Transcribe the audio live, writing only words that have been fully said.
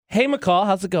Hey, McCall,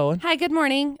 how's it going? Hi, good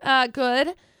morning.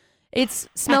 Good. It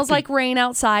smells like rain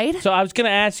outside. So I was going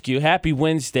to ask you, happy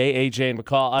Wednesday, AJ and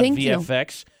McCall on Thank you.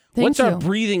 VFX. Thank What's our you.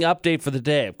 breathing update for the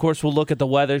day? Of course, we'll look at the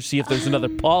weather, see if there's another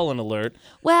pollen alert.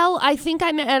 Well, I think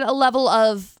I'm at a level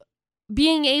of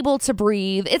being able to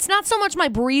breathe. It's not so much my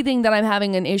breathing that I'm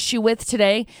having an issue with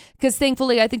today, because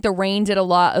thankfully I think the rain did a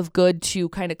lot of good to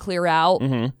kind of clear out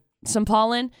some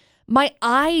pollen. My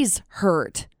eyes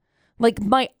hurt. Like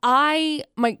my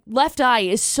left eye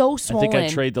is so swollen. I think I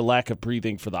trade the lack of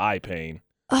breathing for the eye pain.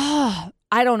 I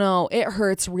don't know. It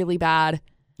hurts really bad.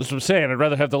 That's what I'm saying. I'd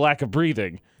rather have the lack of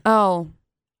breathing. Oh,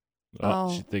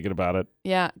 She's thinking about it.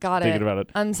 yeah, got it. Thinking about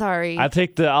it. I'm sorry. I'll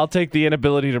take the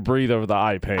inability to breathe over the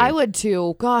eye pain. I would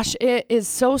too. Gosh, it is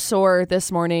so sore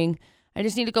this morning. I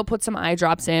just need to go put some eye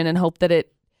drops in and hope that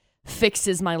it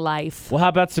fixes my life. Well, how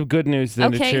about some good news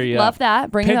then to cheer you love up? that.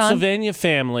 Bring it on. Pennsylvania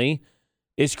family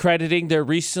is crediting their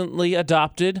recently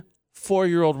adopted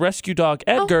 4-year-old rescue dog,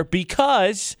 Edgar,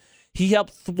 because he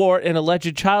helped thwart an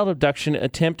alleged child abduction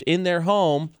attempt in their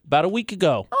home about a week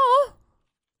ago. Oh,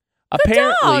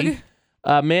 apparently,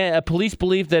 police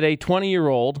believe that a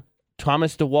 20-year-old,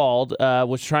 Thomas DeWald,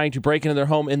 was trying to break into their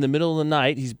home in the middle of the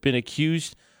night. He's been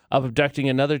accused of abducting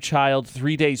another child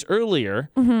 3 days earlier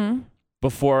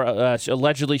before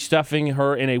allegedly stuffing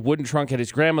her in a wooden trunk at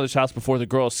his grandmother's house before the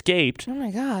girl escaped. Oh, my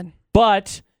God.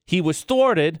 But he was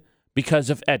thwarted because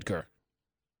of Edgar.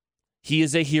 He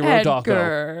is a hero doggo.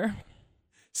 Edgar.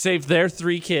 Saved their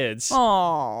 3 kids.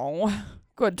 Oh,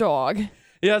 good dog.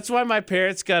 Yeah, that's why my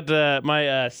parents got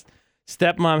my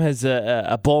stepmom has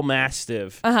a bull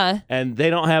mastiff. And they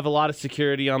don't have a lot of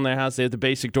security on their house. They have the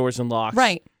basic doors and locks.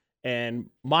 Right. And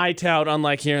my town,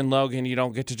 unlike here in Logan, you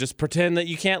don't get to just pretend that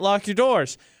you can't lock your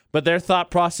doors. But their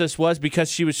thought process was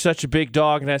because she was such a big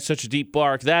dog and had such a deep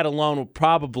bark, that alone would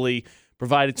probably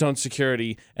provide its own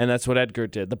security, and that's what Edgar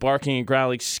did. The barking and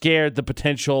growling scared the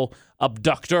potential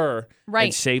abductor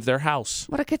and saved their house.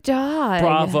 What a good dog.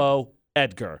 Bravo,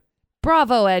 Edgar.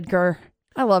 Bravo, Edgar.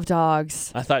 I love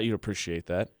dogs. I thought you'd appreciate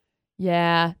that.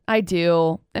 Yeah, I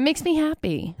do. It makes me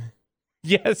happy.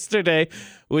 Yesterday,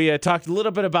 we talked a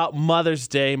little bit about Mother's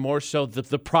Day, more so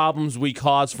the problems we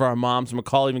cause for our moms.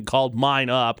 McCall even called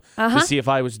mine up to see if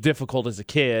I was difficult as a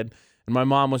kid. And my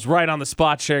mom was right on the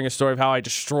spot sharing a story of how I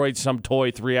destroyed some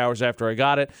toy 3 hours after I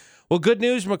got it. Well, good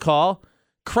news, McCall.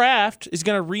 Kraft is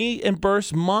going to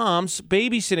reimburse moms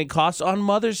babysitting costs on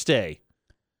Mother's Day.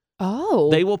 Oh.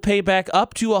 They will pay back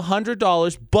up to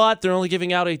 $100, but they're only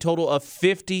giving out a total of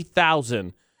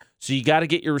 $50,000. So you got to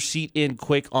get your receipt in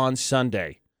quick on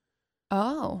Sunday.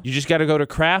 Oh. You just got to go to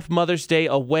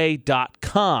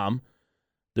craftmothersdayaway.com.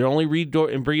 They're only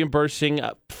reimbursing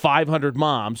 500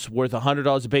 moms worth $100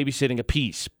 of babysitting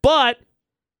apiece. But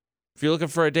if you're looking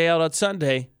for a day out on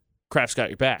Sunday, Kraft's got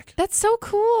your back. That's so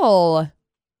cool.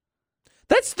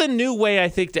 That's the new way, I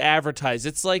think, to advertise.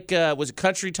 It's like, was it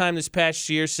Country Time this past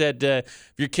year said,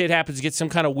 if your kid happens to get some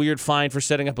kind of weird fine for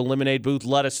setting up a lemonade booth,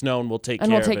 let us know and we'll take care of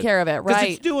it. And we'll take care of it, right. Because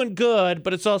it's doing good,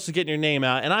 but it's also getting your name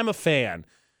out, and I'm a fan.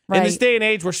 Right. In this day and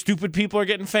age where stupid people are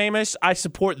getting famous, I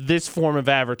support this form of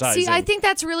advertising. See, I think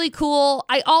that's really cool.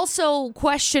 I also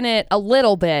question it a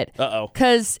little bit.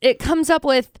 Because it comes up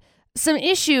with some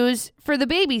issues for the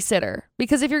babysitter.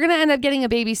 Because if you're going to end up getting a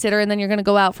babysitter and then you're going to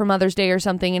go out for Mother's Day or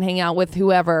something and hang out with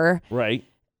whoever, right?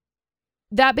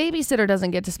 That babysitter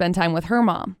doesn't get to spend time with her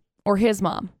mom or his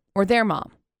mom or their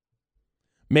mom.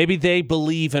 Maybe they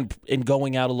believe in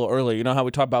going out a little earlier. You know how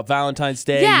we talk about Valentine's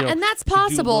Day? Yeah, and that's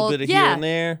possible. Do a little bit of here and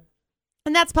there.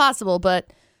 And that's possible,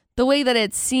 but the way that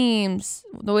it seems,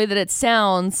 the way that it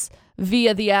sounds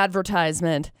via the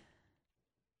advertisement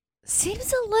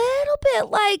seems a little bit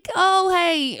like, oh,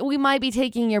 hey, we might be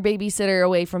taking your babysitter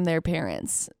away from their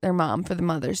parents, their mom, for the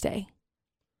Mother's Day.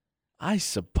 I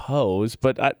suppose,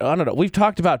 but I don't know. We've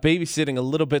talked about babysitting a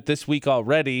little bit this week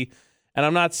already. And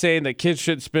I'm not saying that kids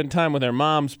should spend time with their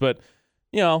moms, but,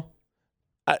 you know,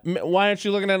 why aren't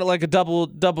you looking at it like a double,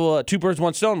 2 birds,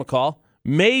 1 stone, McCall?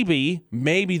 Maybe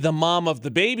the mom of the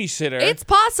babysitter it's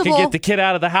possible. can get the kid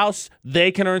out of the house.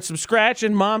 They can earn some scratch,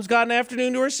 and mom's got an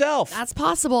afternoon to herself. That's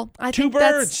possible. I 2 think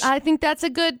birds. I think that's a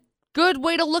good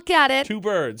way to look at it. 2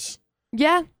 birds.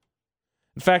 Yeah.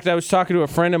 In fact, I was talking to a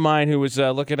friend of mine who was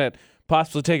looking at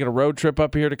possibly taking a road trip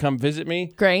up here to come visit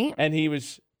me. Great. And he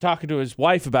was talking to his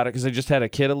wife about it because they just had a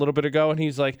kid a little bit ago, and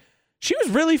he's like, she was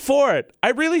really for it. I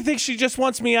really think she just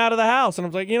wants me out of the house. And I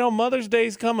was like, Mother's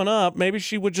Day's coming up. Maybe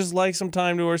she would just like some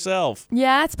time to herself.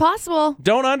 Yeah, it's possible.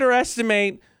 Don't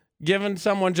underestimate giving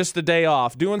someone just a day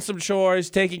off, doing some chores,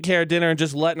 taking care of dinner, and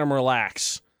just letting them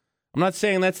relax. I'm not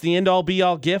saying that's the end-all,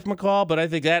 be-all gift, McCall, but I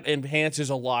think that enhances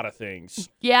a lot of things.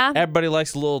 Yeah. Everybody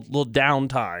likes a little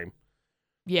downtime.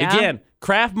 Yeah. Again,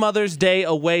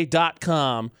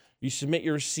 craftmothersdayaway.com. You submit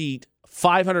your receipt.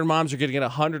 500 moms are going to get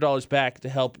 $100 back to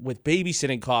help with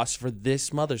babysitting costs for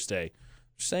this Mother's Day.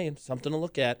 Just saying, something to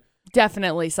look at.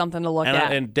 Definitely something to look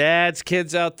at. And dads,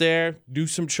 kids out there, do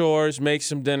some chores, make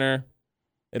some dinner.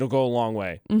 It'll go a long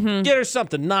way. Mm-hmm. Get her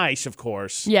something nice, of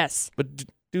course. Yes. But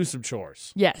do some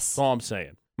chores. Yes. That's all I'm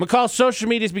saying. McCall, social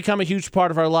media has become a huge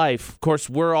part of our life. Of course,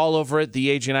 we're all over it.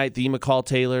 The AJ Knight, the McCall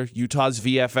Taylor, Utah's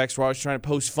VFX. We're always trying to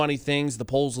post funny things, the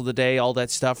polls of the day, all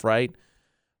that stuff, right?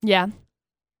 Yeah.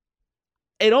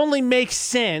 It only makes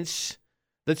sense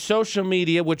that social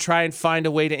media would try and find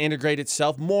a way to integrate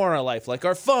itself more in our life, like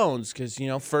our phones, because,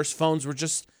 first phones were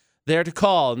just there to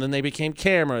call, and then they became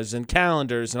cameras and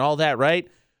calendars and all that, right?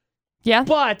 Yeah.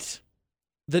 But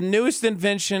the newest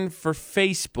invention for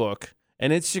Facebook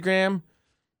and Instagram,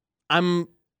 I'm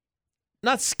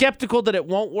not skeptical that it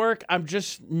won't work. I'm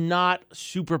just not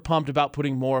super pumped about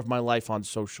putting more of my life on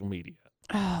social media.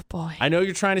 Oh, boy. I know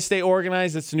you're trying to stay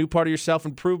organized. That's a new part of your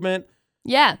self-improvement.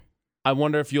 Yeah. I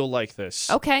wonder if you'll like this.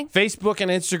 Okay. Facebook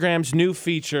and Instagram's new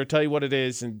feature. Tell you what it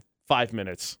is in 5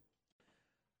 minutes.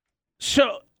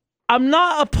 So I'm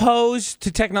not opposed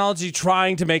to technology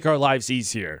trying to make our lives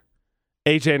easier.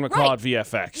 AJ and McCall at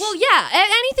VFX. Well, yeah.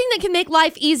 Anything that can make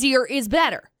life easier is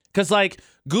better. Because,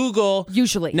 Google...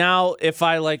 Usually. Now, if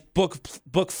I,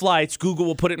 book flights, Google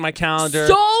will put it in my calendar.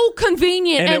 So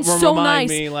convenient and it will so remind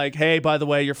nice. me, hey, by the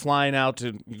way, you're flying out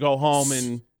to go home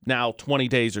in now 20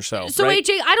 days or so. So, right?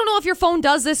 AJ, I don't know if your phone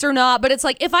does this or not, but it's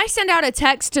if I send out a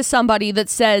text to somebody that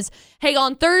says, hey,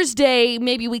 on Thursday,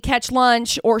 maybe we catch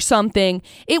lunch or something,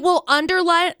 it will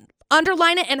underline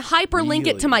it and hyperlink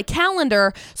it to my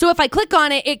calendar. So if I click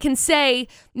on it, it can say,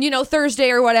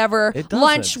 Thursday or whatever,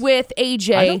 lunch with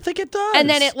AJ. I don't think it does. And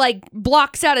then it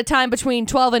blocks out a time between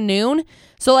 12 and noon.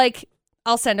 So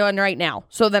I'll send one right now.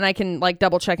 So then I can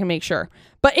double check and make sure.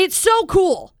 But it's so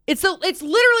cool. It's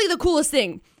literally the coolest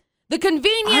thing. The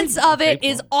convenience of it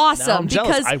is awesome. Now I'm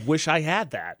jealous. Because I wish I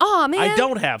had that. Oh, man. I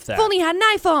don't have that. If only you had an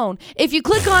iPhone. If you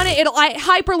click on it, it'll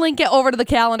hyperlink it over to the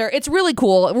calendar. It's really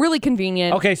cool, really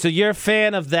convenient. Okay, so you're a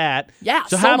fan of that. Yeah,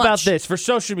 So how about this? For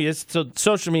social media, so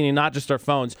social media, not just our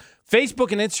phones,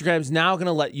 Facebook and Instagram is now going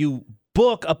to let you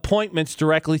book appointments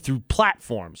directly through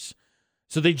platforms.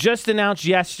 So they just announced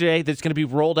yesterday that it's going to be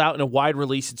rolled out in a wide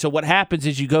release. And so what happens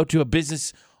is you go to a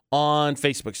business on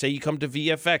Facebook. Say you come to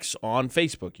VFX on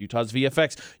Facebook, Utah's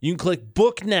VFX. You can click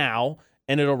book now,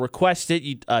 and it'll request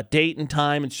it, date and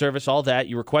time and service, all that.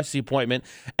 You request the appointment,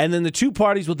 and then the two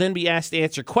parties will then be asked to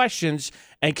answer questions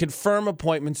and confirm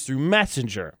appointments through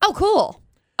Messenger. Oh, cool.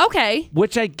 Okay.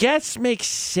 Which I guess makes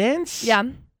sense. Yeah.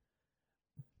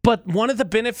 But one of the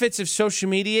benefits of social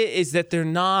media is that they're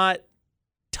not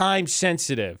time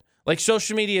sensitive.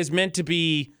 Social media is meant to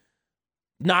be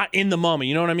not in the moment.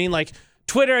 You know what I mean?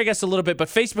 Twitter, I guess, a little bit, but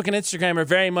Facebook and Instagram are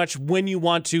very much when you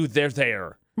want to, they're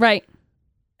there. Right.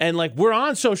 And we're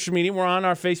on social media. We're on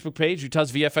our Facebook page,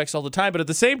 Utah's VFX, all the time. But at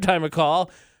the same time, McCall,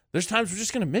 there's times we're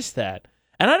just going to miss that.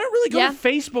 And I don't really go to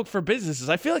Facebook for businesses.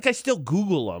 I feel like I still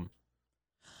Google them.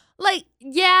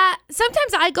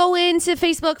 Sometimes I go into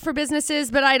Facebook for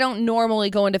businesses, but I don't normally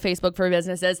go into Facebook for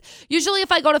businesses. Usually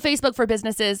if I go to Facebook for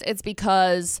businesses, it's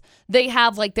because they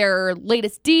have their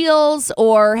latest deals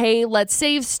or, hey, let's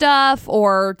save stuff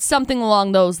or something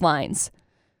along those lines.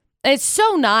 It's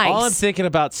so nice. All I'm thinking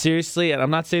about, seriously, and I'm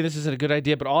not saying this isn't a good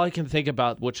idea, but all I can think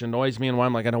about, which annoys me and why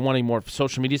I'm I don't want any more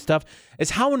social media stuff,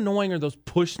 is how annoying are those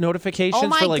push notifications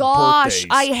for Oh my gosh, birthdays?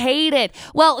 I hate it.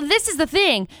 Well, this is the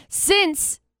thing.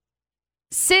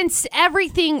 Since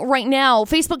everything right now,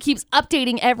 Facebook keeps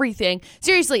updating everything.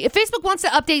 Seriously, if Facebook wants to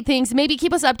update things, maybe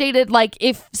keep us updated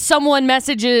if someone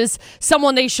messages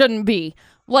someone they shouldn't be.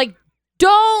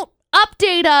 Don't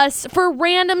update us for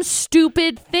random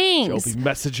stupid things. Joe be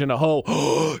messaging a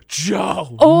hoe.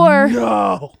 Joe. Or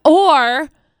no. Or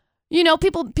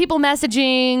people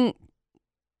messaging,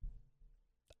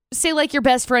 say your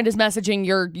best friend is messaging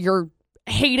your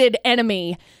hated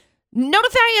enemy.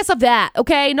 Notify us of that,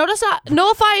 okay?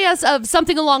 Notify us of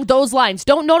something along those lines.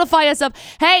 Don't notify us of,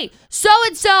 hey,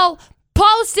 so-and-so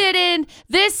posted in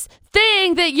this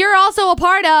thing that you're also a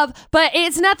part of, but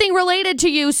it's nothing related to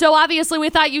you, so obviously we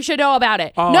thought you should know about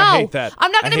it. Oh, no, I hate that.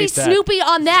 I'm not going to be snoopy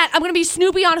on that. I'm going to be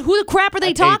snoopy on who the crap are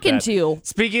they talking to.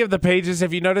 Speaking of the pages,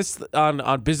 have you noticed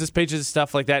on business pages and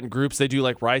stuff like that in groups, they do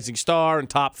Rising Star and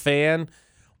Top Fan?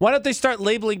 Why don't they start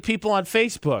labeling people on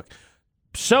Facebook?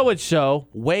 So-and-so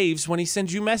waves when he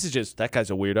sends you messages. That guy's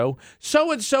a weirdo.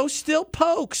 So-and-so still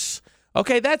pokes.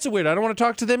 Okay, that's weird. I don't want to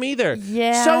talk to them either.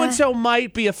 Yeah. So-and-so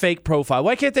might be a fake profile.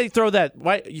 Why can't they throw that?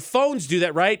 Why phones do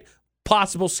that, right?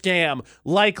 Possible scam,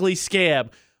 likely scam,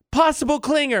 possible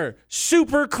clinger,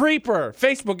 super creeper.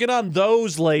 Facebook, get on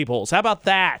those labels. How about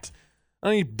that? I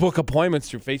don't need book appointments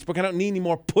through Facebook. I don't need any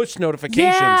more push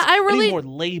notifications. Yeah, I need more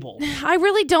labels. I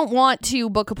really don't want to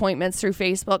book appointments through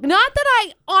Facebook. Not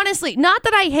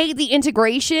that I hate the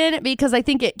integration, because I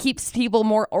think it keeps people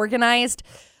more organized.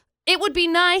 It would be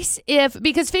nice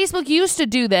because Facebook used to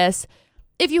do this,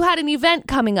 if you had an event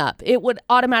coming up, it would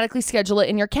automatically schedule it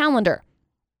in your calendar.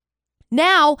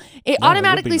 Now, it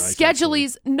automatically schedules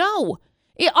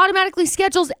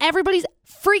everybody's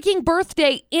freaking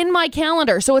birthday in my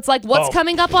calendar. So it's like, what's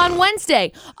coming up on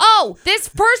Wednesday? Oh, this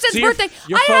person's birthday.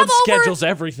 Your phone schedules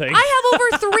everything. I have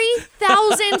over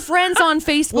 3,000 friends on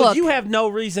Facebook. Well, you have no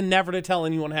reason never to tell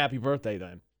anyone happy birthday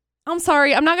then. I'm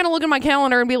sorry. I'm not going to look at my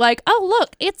calendar and be like, oh,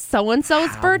 look, it's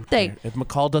so-and-so's birthday. If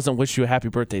McCall doesn't wish you a happy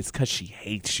birthday, it's because she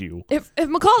hates you. If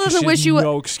McCall doesn't wish you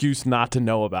no excuse not to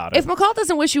know about it. If McCall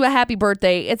doesn't wish you a happy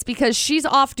birthday, it's because she's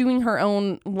off doing her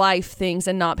own life things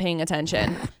and not paying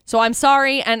attention. So I'm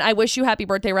sorry, and I wish you happy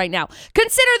birthday right now.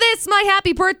 Consider this my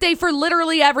happy birthday for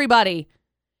literally everybody.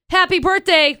 Happy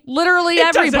birthday, literally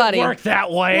everybody. It doesn't work that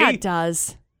way. Yeah, it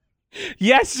does.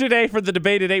 Yesterday for the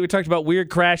debate at 8, we talked about weird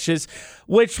crashes,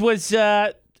 which was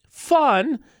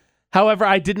fun. However,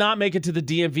 I did not make it to the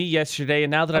DMV yesterday,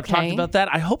 and now that I've talked about that,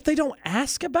 I hope they don't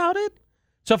ask about it.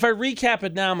 So if I recap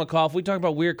it now, McCall, if we talk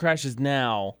about weird crashes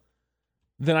now,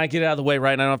 then I get it out of the way,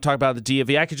 right? And I don't have to talk about the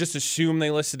DMV. I could just assume they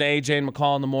listen to AJ and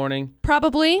McCall in the morning.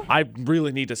 Probably. I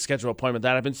really need to schedule an appointment.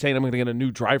 I've been saying I'm going to get a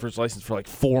new driver's license for like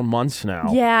 4 months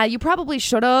now. Yeah, you probably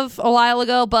should have a while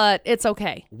ago, but it's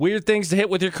okay. Weird things to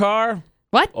hit with your car?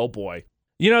 What? Oh, boy.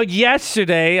 You know,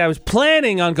 yesterday I was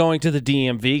planning on going to the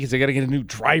DMV because I got to get a new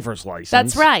driver's license.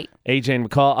 That's right. AJ and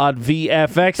McCall on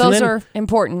VFX. Those are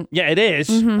important. Yeah, it is.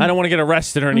 I don't want to get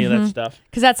arrested or any of that stuff.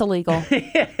 Because that's illegal.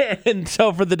 And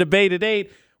so for the debate at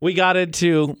 8, we got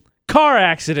into car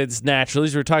accidents naturally.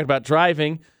 So we were talking about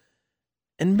driving.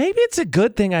 And maybe it's a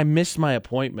good thing I missed my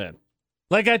appointment.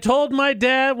 Like I told my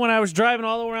dad when I was driving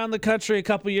all around the country a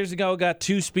couple years ago, got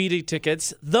 2 speeding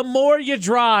tickets. The more you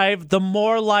drive, the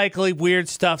more likely weird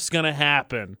stuff's going to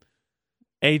happen.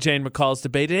 AJ and McCall's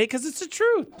debate today, because it's the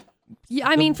truth. Yeah,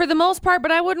 I mean, for the most part,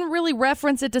 but I wouldn't really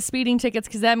reference it to speeding tickets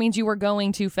because that means you were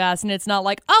going too fast. And it's not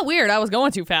like, oh, weird, I was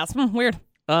going too fast. Weird.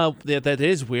 Yeah, that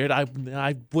is weird.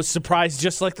 I was surprised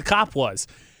just like the cop was.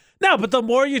 No, but the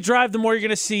more you drive, the more you're going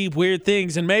to see weird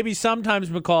things. And maybe sometimes,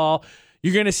 McCall,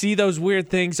 you're going to see those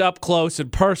weird things up close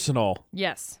and personal.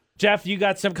 Yes. Jeff, you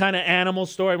got some kind of animal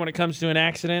story when it comes to an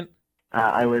accident?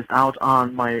 I was out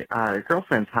on my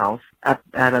girlfriend's house at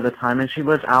the time, and she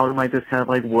was out in like this kind of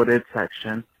like wooded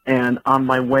section. And on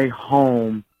my way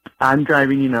home, I'm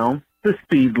driving, the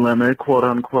speed limit, quote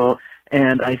unquote,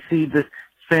 and I see this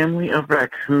family of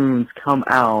raccoons come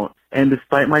out. And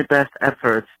despite my best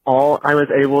efforts, all I was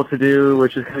able to do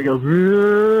was just kind of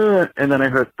go, and then I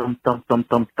heard thump, thump, thump,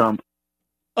 thump, thump.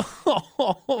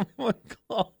 Oh, my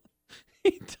God.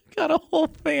 He took out a whole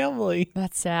family.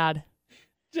 That's sad.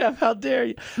 Jeff, how dare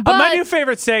you? But, my new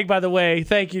favorite saying, by the way,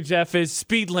 thank you, Jeff, is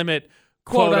speed limit,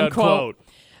 quote unquote.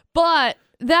 But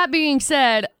that being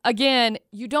said, again,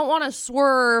 you don't want to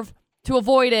swerve to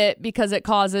avoid it because it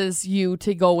causes you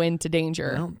to go into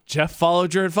danger. Well, Jeff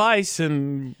followed your advice,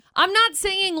 and I'm not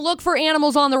saying look for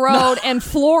animals on the road and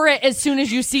floor it as soon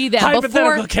as you see them.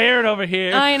 Hypothetical Karen over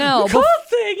here. I know. The cool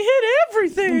thing hit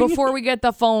everything. Before we get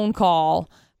the phone call.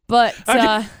 But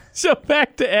okay, so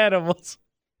back to animals.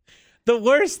 The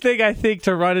worst thing I think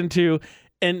to run into,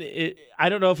 and I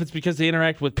don't know if it's because they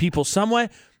interact with people some way.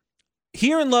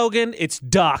 Here in Logan, it's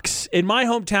ducks. In my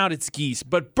hometown, it's geese.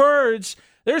 But birds,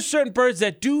 there's certain birds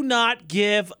that do not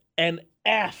give an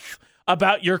F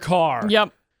about your car.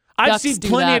 Yep. I've seen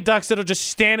plenty of ducks that'll just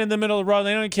stand in the middle of the road.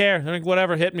 They don't care. They're like,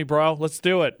 whatever, hit me, bro. Let's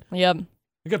do it. Yep.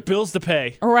 We got bills to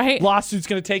pay. All right. Lawsuit's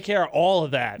going to take care of all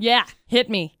of that. Yeah, hit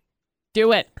me.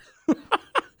 Do it.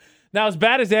 Now, as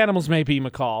bad as animals may be,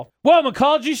 McCall. Whoa,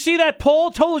 McCall, did you see that pole?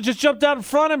 Totally just jumped out in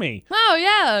front of me. Oh,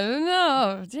 yeah.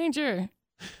 No, danger.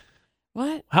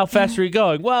 What? How fast are you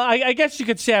going? Well, I guess you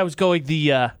could say I was going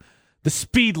the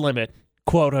speed limit,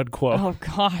 quote unquote. Oh,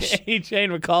 gosh. AJ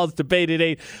and McCall's debate at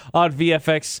 8 on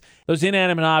VFX. Those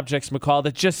inanimate objects, McCall,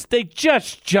 that they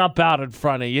just jump out in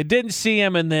front of you. You didn't see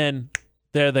them, and then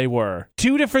there they were.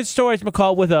 2 different stories,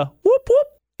 McCall, with a whoop whoop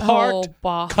parked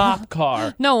cop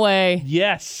car. No way.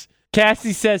 Yes.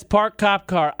 Cassie says, parked cop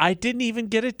car. I didn't even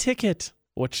get a ticket,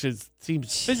 which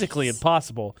seems physically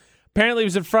impossible. Apparently, it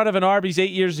was in front of an Arby's 8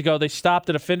 years ago. They stopped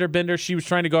at a fender bender. She was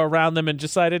trying to go around them and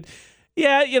decided,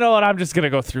 yeah, you know what? I'm just going to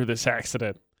go through this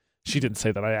accident. She didn't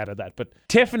say that I added that, but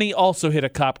Tiffany also hit a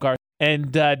cop car.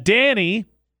 And Danny,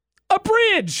 a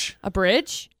bridge. A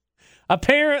bridge?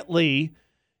 Apparently,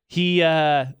 he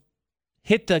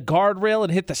hit the guardrail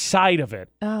and hit the side of it.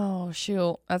 Oh,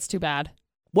 shoot. That's too bad.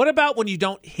 What about when you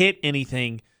don't hit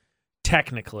anything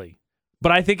technically?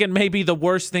 But I think it may be the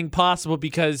worst thing possible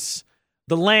because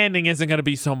the landing isn't going to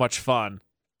be so much fun.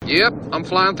 Yep, I'm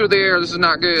flying through the air. This is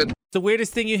not good. The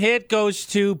weirdest thing you hit goes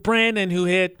to Brandon, who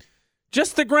hit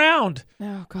just the ground.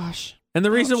 Oh, gosh. And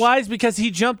the reason why is because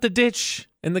he jumped the ditch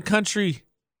in the country.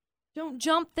 Don't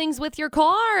jump things with your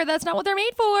car. That's not what they're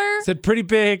made for. It's a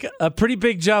pretty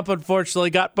big jump, unfortunately.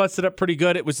 Got busted up pretty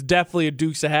good. It was definitely a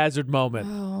Dukes of Hazzard moment.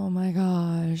 Oh, my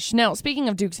gosh. Now, speaking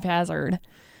of Dukes of Hazzard,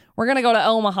 we're going to go to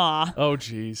Omaha. Oh,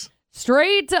 geez.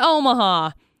 Straight to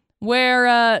Omaha,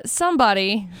 where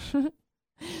somebody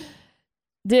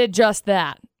did just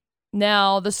that.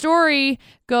 Now, the story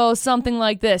goes something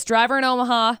like this. Driver in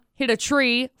Omaha hit a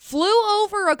tree, flew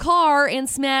over a car, and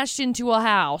smashed into a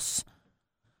house.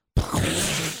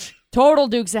 Total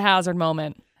Dukes of Hazzard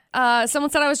moment. Someone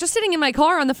said, I was just sitting in my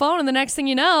car on the phone, and the next thing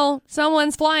you know,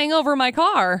 someone's flying over my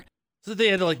car. So they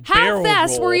had to How barrel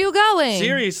fast roll. were you going?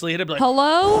 Seriously, it'd be like,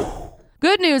 Hello?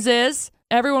 Good news is,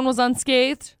 everyone was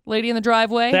unscathed. Lady in the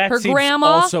driveway. that her seems grandma.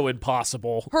 also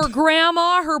impossible. Her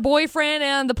grandma, her boyfriend,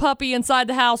 and the puppy inside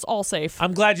the house, all safe.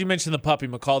 I'm glad you mentioned the puppy,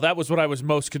 McCall. That was what I was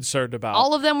most concerned about.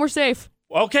 All of them were safe.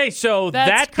 Okay, so That's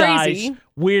that crazy. guy's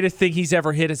weirdest thing he's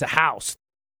ever hit is a house.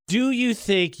 Do you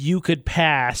think you could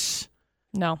pass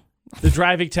No. the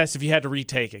driving test if you had to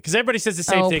retake it? Because everybody says the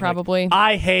same thing. Probably. Like,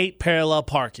 I hate parallel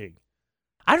parking.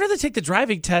 I'd rather take the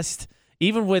driving test,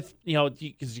 even with,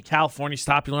 because California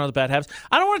stop, you learn all the bad habits.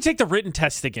 I don't want to take the written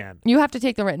test again. You have to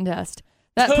take the written test.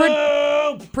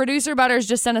 Producer Butters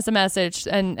just sent us a message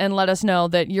and let us know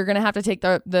that you're going to have to take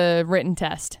the written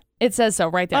test. It says so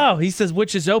right there. Oh, he says,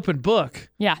 which is open book.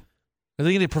 Yeah. Are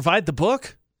they going to provide the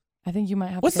book? I think you might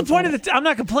have What's to the point of the I'm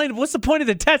not complaining. What's the point of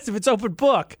the test if it's open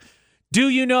book? Do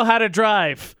you know how to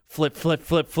drive? Flip, flip,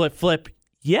 flip, flip, flip.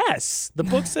 Yes. The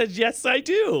book says yes, I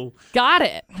do. Got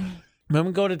it. I'm going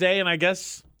to go today, and I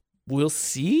guess we'll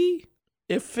see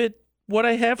what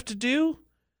I have to do.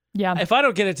 Yeah. If I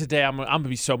don't get it today, I'm going to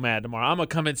be so mad tomorrow. I'm going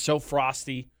to come in so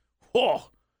frosty. Oh.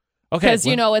 Okay. Because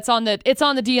it's on the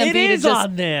DMV. It is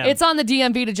on them. It's on the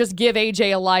DMV to just give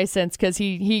AJ a license because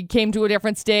he came to a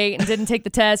different state and didn't take the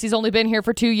test. He's only been here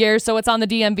for 2 years, so it's on the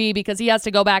DMV because he has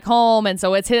to go back home, and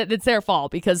so it's their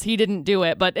fault because he didn't do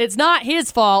it. But it's not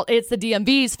his fault. It's the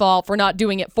DMV's fault for not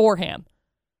doing it for him.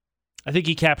 I think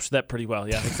he captured that pretty well.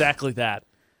 Yeah, exactly that.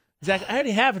 Exactly. I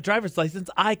already have a driver's license.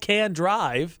 I can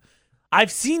drive.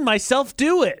 I've seen myself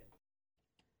do it.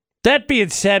 That being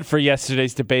said, for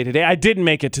yesterday's debate today, I didn't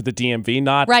make it to the DMV.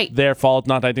 Not their fault.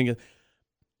 Not I think.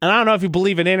 And I don't know if you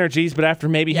believe in energies, but after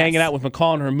maybe hanging out with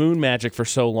McCall and her moon magic for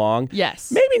so long,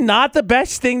 yes, maybe not the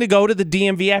best thing to go to the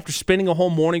DMV after spending a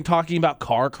whole morning talking about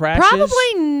car crashes.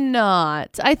 Probably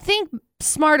not. I think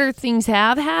smarter things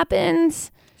have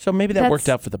happened. So maybe that worked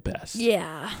out for the best.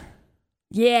 Yeah.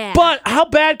 Yeah. But how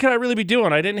bad could I really be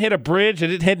doing? I didn't hit a bridge. I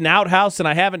didn't hit an outhouse, and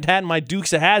I haven't had my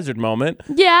Dukes of Hazzard moment.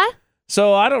 Yeah.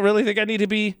 So I don't really think I need to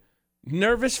be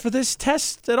nervous for this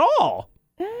test at all.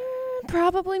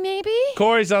 Probably, maybe.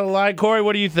 Corey's on the line. Corey,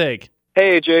 what do you think?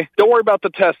 Hey, AJ, don't worry about the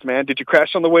test, man. Did you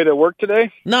crash on the way to work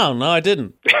today? No, I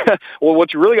didn't. Well,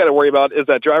 what you really got to worry about is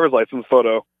that driver's license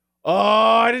photo. Oh,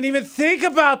 I didn't even think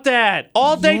about that.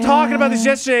 All day talking about this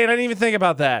yesterday, and I didn't even think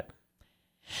about that.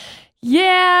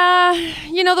 Yeah.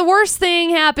 The worst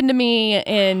thing happened to me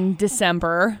in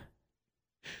December.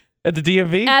 At the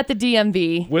DMV? At the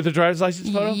DMV. With a driver's license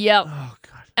photo? Yep. Oh,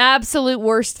 God. Absolute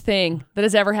worst thing that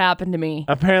has ever happened to me.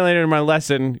 Apparently, I learned my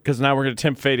lesson because now we're going to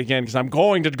tempt fate again because I'm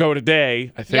going to go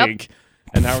today, I think. Yep.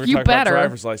 And now we're going to talk about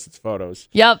driver's license photos.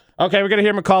 Yep. Okay, we're going to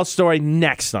hear McCall's story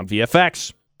next on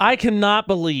VFX. I cannot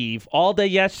believe all day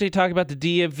yesterday talking about the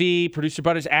DMV. Producer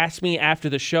Butters asked me after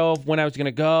the show when I was going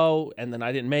to go, and then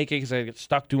I didn't make it because I got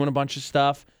stuck doing a bunch of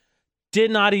stuff. Did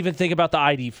not even think about the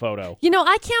ID photo.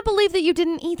 I can't believe that you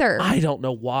didn't either. I don't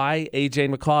know why. AJ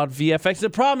and McCall at VFX. The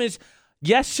problem is,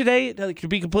 yesterday, to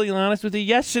be completely honest with you,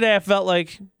 yesterday I felt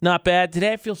like not bad.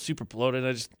 Today I feel super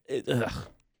bloated.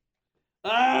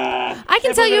 I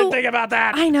can tell you. Think about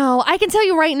that. I know. I can tell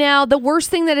you right now, the worst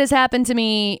thing that has happened to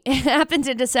me happened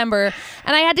in December,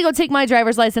 and I had to go take my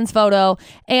driver's license photo,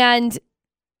 and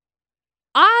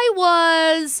I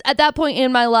was at that point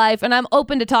in my life, and I'm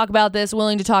open to talk about this,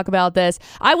 willing to talk about this.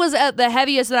 I was at the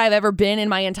heaviest that I've ever been in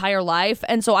my entire life,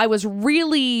 and so I wasn't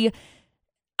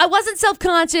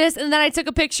self-conscious, and then I took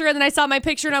a picture, and then I saw my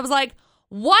picture, and I was like,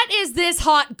 what is this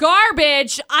hot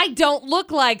garbage? I don't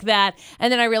look like that.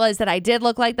 And then I realized that I did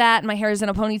look like that. And my hair is in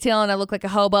a ponytail and I look like a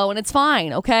hobo and it's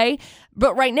fine, okay?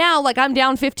 But right now, like I'm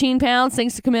down 15 pounds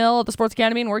thanks to Camille at the Sports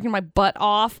Academy and working my butt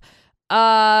off.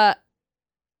 I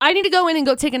need to go in and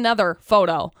go take another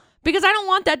photo because I don't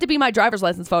want that to be my driver's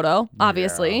license photo,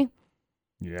 obviously.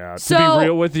 Yeah. To be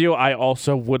real with you, I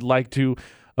also would like to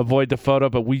avoid the photo,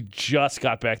 but we just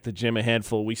got back to the gym a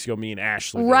handful of weeks ago, me and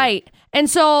Ashley. Right. And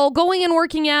so going and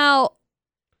working out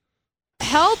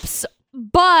helps,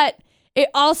 but it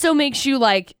also makes you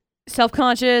like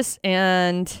self-conscious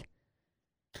and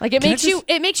like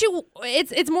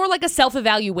it's more like a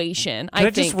self-evaluation. I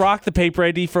think. Just rock the paper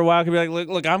ID for a while? Can be like,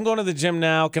 look, I'm going to the gym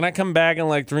now. Can I come back in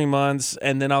like 3 months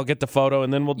and then I'll get the photo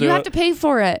and then we'll do it? You have to pay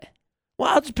for it.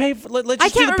 Well, I'll just pay for let's just I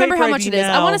can't do the remember paper how much ID it is.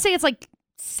 now. I want to say it's like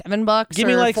 $7. Give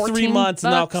me like 14 3 months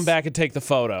and I'll bucks. come back and take the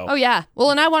photo. Oh, yeah.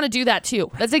 Well, and I want to do that too.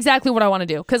 That's exactly what I want to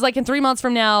do. Because like in 3 months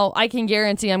from now, I can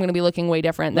guarantee I'm going to be looking way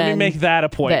different Let than me make that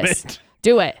appointment. This.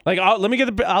 Do it. Like,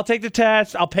 I'll take the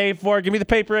test. I'll pay for it. Give me the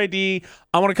paper ID.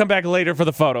 I want to come back later for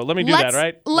the photo. Let me do that,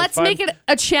 right? Let's make it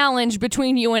a challenge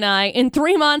between you and I. In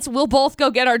 3 months, we'll both go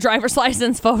get our driver's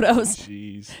license photos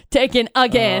taken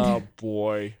again. Oh,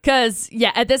 boy. Because,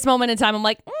 yeah, at this moment in time, I'm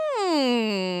like,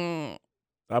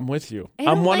 I'm with you.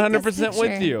 I'm 100%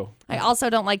 with you. I also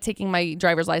don't like taking my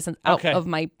driver's license out of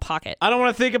my pocket. I don't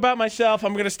want to think about myself.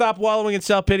 I'm going to stop wallowing in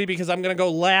self-pity because I'm going to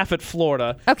go laugh at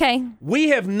Florida. Okay. We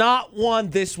have not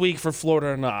won this week for Florida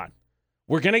or not.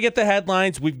 We're going to get the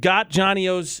headlines. We've got Johnny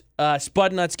O's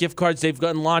Spud Nuts gift cards. They've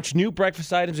gotten launched new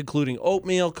breakfast items, including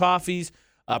oatmeal, coffees,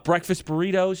 breakfast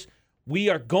burritos. We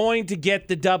are going to get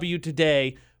the W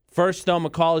today. First, though,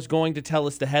 McCall is going to tell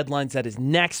us the headlines that is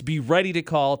next. Be ready to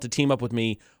call to team up with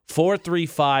me,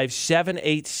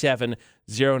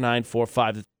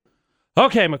 435-787-0945.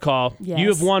 Okay, McCall, Yes. You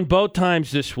have won both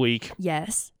times this week.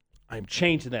 Yes. I'm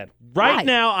changing that. Right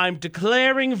now, I'm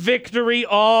declaring victory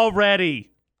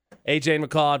already. AJ and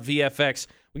McCall at VFX.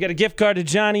 We got a gift card to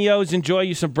Johnny O's. Enjoy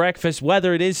you some breakfast,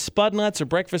 whether it is Spud Nuts or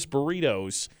breakfast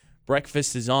burritos.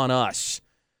 Breakfast is on us.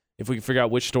 If we can figure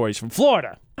out which story's from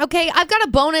Florida. Okay, I've got a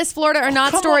bonus Florida or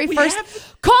not story first.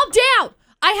 Calm down.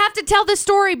 I have to tell this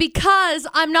story because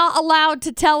I'm not allowed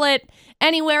to tell it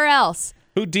anywhere else.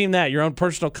 Who deemed that? Your own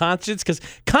personal conscience? Because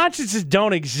consciences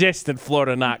don't exist in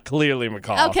Florida, not clearly,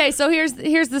 McCall. Okay, so here's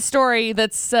the story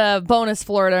that's bonus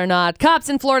Florida or not. Cops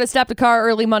in Florida stopped a car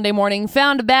early Monday morning,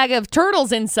 found a bag of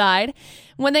turtles inside.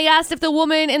 When they asked if the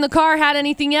woman in the car had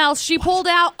anything else, she pulled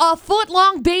out a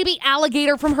foot-long baby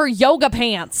alligator from her yoga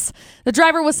pants. The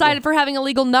driver was cited for having a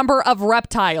legal number of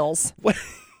reptiles. What?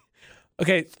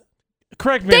 Okay,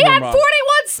 correct me They if I'm had wrong. 41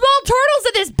 small turtles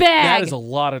in this bag. That is a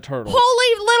lot of turtles.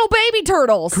 Holy little baby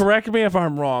turtles. Correct me if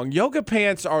I'm wrong. Yoga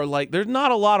pants are like, there's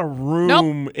not a lot of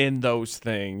room in those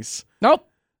things. Nope.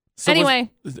 So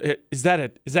Anyway. Is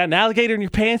that an alligator in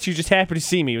your pants? You're just happy to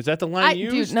see me. Was that the line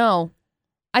you used? Dude, no.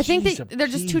 I think that they're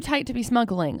just too tight to be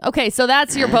smuggling. Okay, so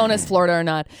that's your bonus, Florida or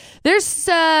not. There's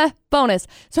bonus.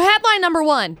 So headline number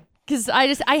 1, because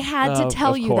I had to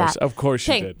tell you that. Of course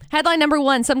you did. Headline number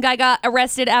 1, some guy got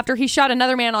arrested after he shot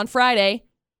another man on Friday.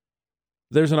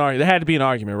 There's an argument. There had to be an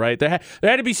argument, right? There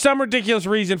had to be some ridiculous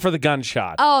reason for the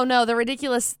gunshot. Oh no, the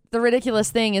ridiculous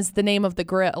thing is the name of the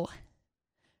grill.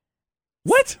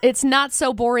 What? It's Not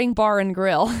So Boring Bar and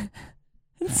Grill.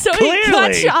 So Clearly. he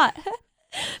got shot.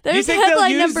 There's you think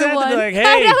headline they'll use number that 1. to be like, hey,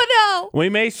 I don't know. We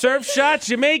may serve shots,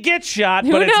 you may get shot,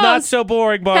 Who but it's not knows? so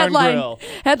boring bar and grill.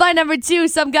 Headline number 2,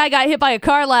 some guy got hit by a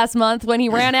car last month when he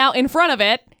ran out in front of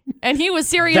it, and he was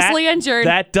seriously injured.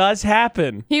 That does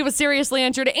happen. He was seriously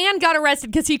injured and got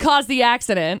arrested because he caused the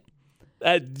accident.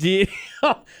 Talking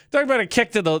about a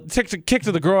kick to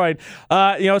the groin.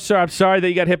 Sir, I'm sorry that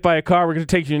you got hit by a car. We're going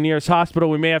to take you to the nearest hospital.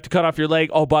 We may have to cut off your leg.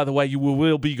 Oh, by the way, you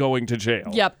will be going to jail.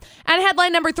 Yep. And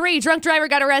headline number 3, drunk driver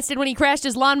got arrested when he crashed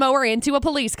his lawnmower into a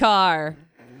police car.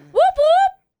 Whoop, whoop.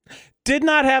 Did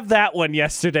not have that one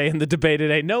yesterday in the debate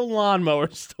today. No lawnmower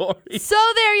story. So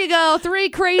there you go. 3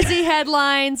 crazy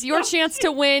headlines. Your chance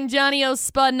to win Johnny O's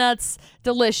Spud Nuts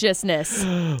deliciousness.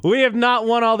 We have not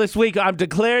won all this week. I'm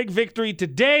declaring victory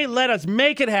today. Let us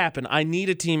make it happen. I need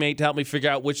a teammate to help me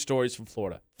figure out which story's from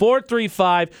Florida.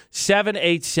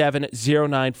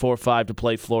 435-787-0945 to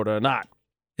play Florida or not.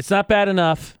 It's not bad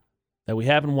enough that we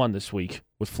haven't won this week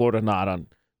with Florida or not on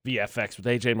VFX with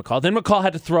AJ and McCall. Then McCall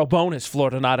had to throw a bonus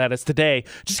Florida not at us today.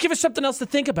 Just give us something else to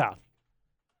think about.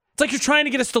 It's like you're trying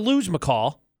to get us to lose,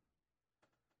 McCall.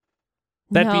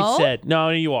 That being said,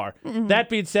 no, you are. Mm-hmm. That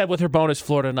being said, with her bonus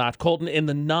Florida not, Colton, in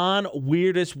the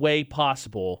non-weirdest way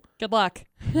possible. Good luck.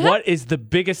 What is the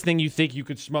biggest thing you think you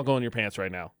could smuggle in your pants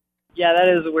right now? Yeah, that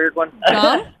is a weird one.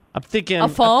 Tom? I'm thinking a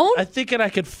phone. I'm thinking I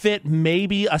could fit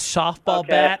maybe a softball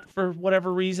bat for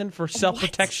whatever reason, for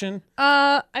self-protection.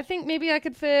 I think maybe I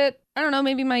could fit, I don't know,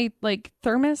 maybe my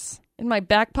thermos in my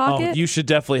back pocket. Oh, you should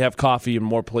definitely have coffee in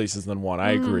more places than one.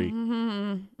 I agree.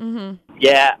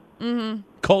 Yeah.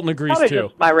 Colton agrees Probably too.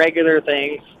 just my regular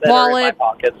things that are in my Wallet.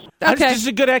 pockets. Okay. Okay. This is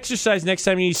a good exercise next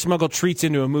time you smuggle treats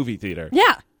into a movie theater.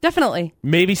 Yeah, definitely.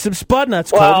 Maybe some spud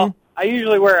nuts, Well, Colton. I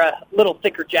usually wear a little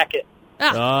thicker jacket.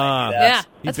 Yeah,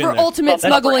 that's been for there. ultimate That's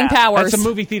smuggling for powers. That's a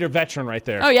movie theater veteran right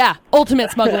there. Oh, yeah,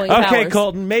 ultimate smuggling powers. Okay,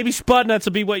 Colton, maybe Spud Nuts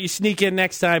will be what you sneak in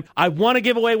next time. I want to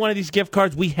give away one of these gift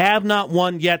cards. We have not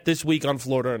won yet this week on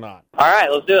Florida or Not. All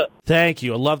right, let's do it. Thank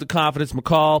you. I love the confidence.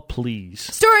 McCall, please.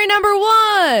 Story number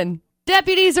 1.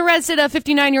 Deputies arrested a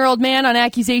 59-year-old man on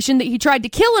accusation that he tried to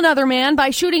kill another man by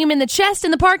shooting him in the chest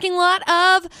in the parking lot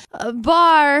of a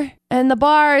bar. And the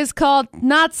bar is called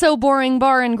Not So Boring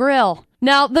Bar and Grill.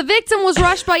 Now, the victim was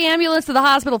rushed by ambulance to the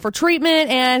hospital for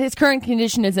treatment, and his current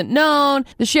condition isn't known.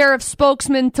 The sheriff's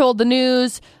spokesman told the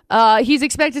news he's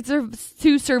expected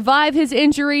to survive his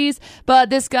injuries,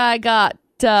 but this guy got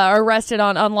arrested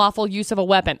on unlawful use of a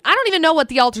weapon. I don't even know what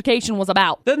the altercation was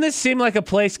about. Doesn't this seem like a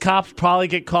place cops probably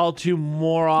get called to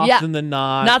more often than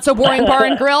not? Not So Boring Bar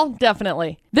and Grill?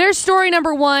 Definitely. There's story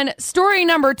number 1. Story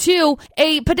number 2,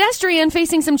 a pedestrian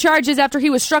facing some charges after he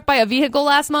was struck by a vehicle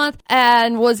last month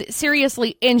and was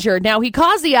seriously injured. Now, he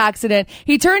caused the accident.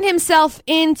 He turned himself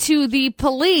into the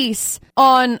police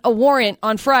on a warrant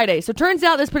on Friday. So turns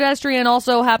out this pedestrian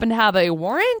also happened to have a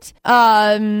warrant.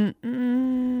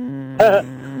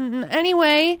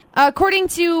 Anyway, according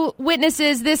to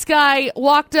witnesses, this guy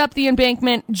walked up the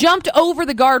embankment, jumped over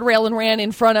the guardrail, and ran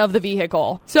in front of the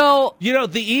vehicle. So, You know,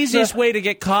 the easiest way to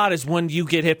get caught is when you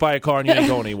get hit by a car and you ain't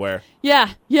going anywhere. yeah.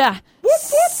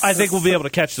 I think we'll be able to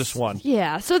catch this one.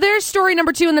 Yeah, so there's story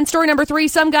number 2, and then story number 3.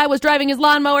 Some guy was driving his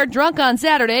lawnmower drunk on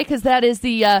Saturday, because that is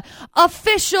the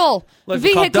official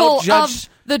vehicle don't judge of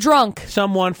the drunk.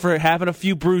 Someone for having a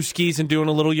few brewskis and doing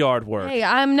a little yard work. Hey,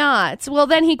 I'm not. Well,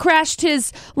 then he crashed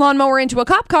his lawnmower into a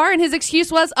cop car, and his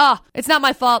excuse was, it's not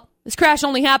my fault. This crash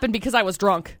only happened because I was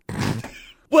drunk.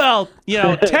 Well,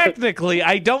 technically,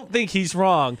 I don't think he's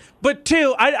wrong. But,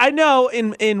 two, I know in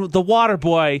The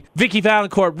Waterboy, Vicky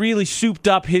Valancourt really souped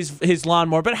up his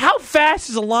lawnmower. But how fast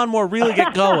does a lawnmower really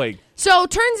get going? So,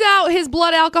 turns out his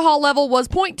blood alcohol level was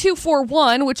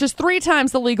 0.241, which is 3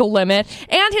 times the legal limit,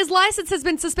 and his license has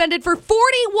been suspended for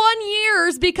 41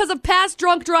 years because of past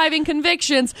drunk driving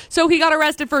convictions, so he got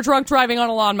arrested for drunk driving on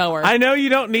a lawnmower. I know you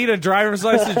don't need a driver's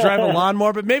license to drive a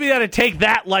lawnmower, but maybe that'd take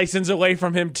that license away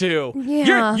from him, too.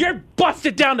 Yeah. You're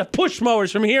busted down to push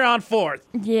mowers from here on forth.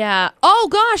 Yeah. Oh,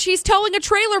 gosh, he's towing a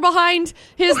trailer behind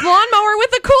his lawnmower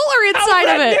with a cooler inside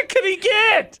How of it. redneck could he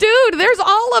get? Dude, there's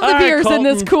all of the All right, beers in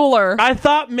this Colton. cooler. I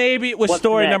thought maybe it was What's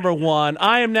story next? number 1.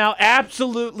 I am now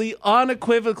absolutely,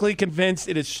 unequivocally convinced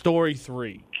it is story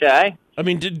 3. Okay. I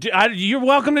mean, you're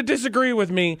welcome to disagree with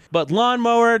me, but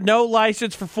lawnmower, no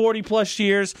license for 40-plus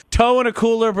years, towing a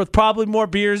cooler with probably more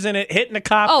beers in it, hitting a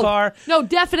cop car. No,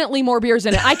 definitely more beers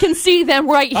in it. I can see them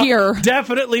right here.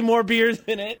 Definitely more beers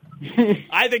in it.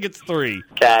 I think it's 3.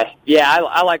 Okay. Yeah,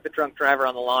 I like the drunk driver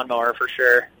on the lawnmower for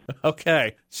sure.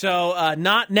 Okay. So,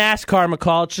 not NASCAR,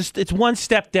 McCall. It's one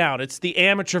step down. It's the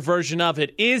amateur version of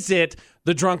it. Is it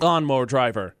the drunk lawnmower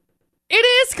driver? It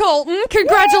is, Colton.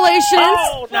 Congratulations.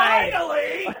 Oh,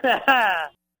 finally!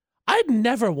 I'd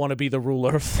never want to be the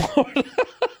ruler of Florida.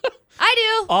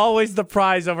 I do. Always the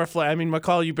prize over Florida. I mean,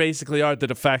 McCall, you basically are the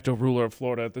de facto ruler of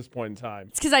Florida at this point in time.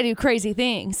 It's because I do crazy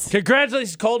things.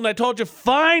 Congratulations, Colton. I told you,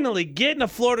 finally getting a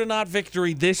Florida Not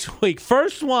victory this week.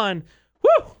 First one.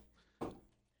 Woo!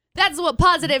 That's what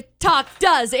positive talk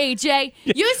does, AJ.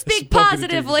 You speak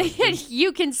positively, into and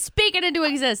you can speak it into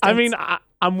existence. I mean,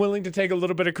 I'm willing to take a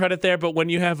little bit of credit there, but when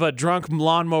you have a drunk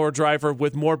lawnmower driver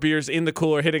with more beers in the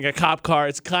cooler hitting a cop car,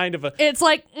 it's kind of a... It's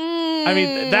like, I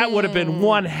mean, that would have been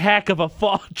one heck of a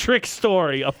false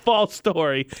story,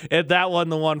 and that wasn't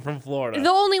the one from Florida.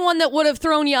 The only one that would have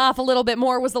thrown you off a little bit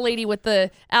more was the lady with the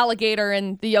alligator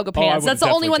and the yoga pants. That's the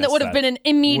only one that would have been an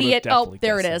immediate,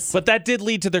 there it is. But that did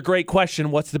lead to the great question,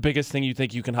 what's the biggest thing you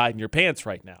think you can hide in your pants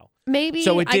right now? Maybe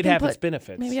So it I did can have put- its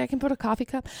benefits. Maybe I can put a coffee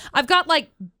cup. I've got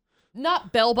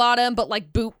not bell bottom, but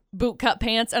boot cut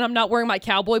pants, and I'm not wearing my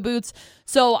cowboy boots.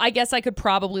 So I guess I could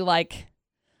probably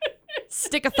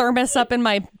stick a thermos up in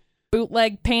my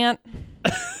bootleg pant.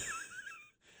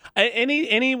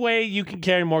 Any way you can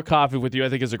carry more coffee with you, I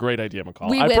think is a great idea, McCall.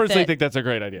 We I with personally it. think that's a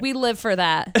great idea. We live for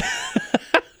that.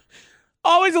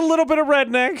 Always a little bit of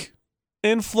redneck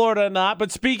in Florida, not.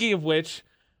 But speaking of which,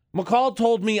 McCall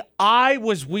told me I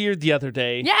was weird the other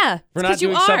day. Yeah, for not because you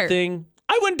doing are. something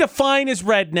I wouldn't define as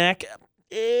redneck.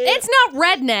 It's not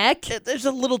redneck. There's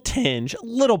a little tinge, a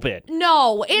little bit.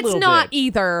 No, it's Little not bit.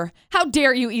 either. How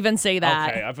dare you even say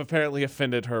that? Okay, I've apparently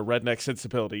offended her redneck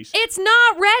sensibilities. It's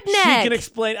not redneck. She can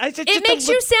explain. It makes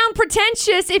you sound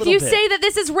pretentious if you say that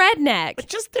this is redneck. But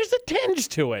just there's a tinge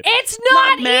to it. It's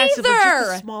not massive, either. but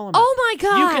just a small amount. Oh my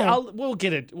God. We'll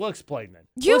get it. We'll explain then.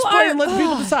 You we'll explain are- and let the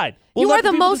people decide. We'll You let are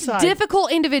the people most decide.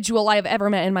 difficult individual I have ever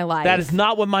met in my life. That is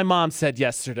not what my mom said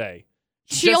yesterday.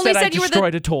 She just only said I said you were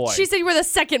destroyed a toy. She said you were the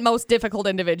second most difficult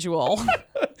individual.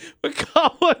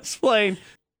 McCall will explain.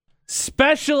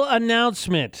 Special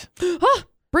announcement.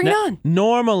 Bring it on.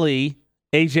 Normally,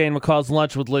 AJ and McCall's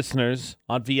Lunch with Listeners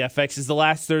on VFX is the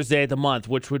last Thursday of the month,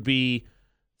 which would be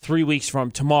 3 weeks from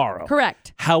tomorrow.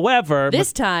 Correct. However,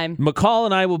 This time. McCall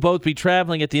and I will both be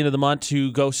traveling at the end of the month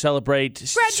to go celebrate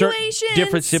Graduations.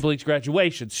 different siblings'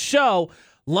 graduations. So,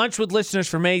 Lunch with Listeners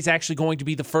for May is actually going to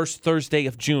be the first Thursday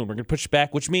of June. We're going to push it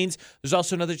back, which means there's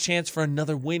also another chance for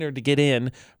another winner to get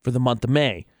in for the month of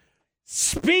May.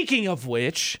 Speaking of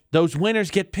which, those winners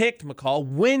get picked, McCall,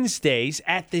 Wednesdays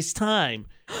at this time.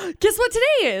 Guess what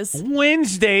today is?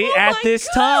 Wednesday at this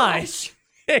time.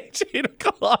 AJ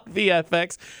McCall on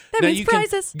VFX. That now means you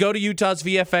prizes. Can go to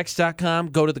utahsvfx.com,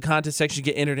 go to the contest section,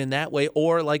 get entered in that way.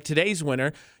 Or like today's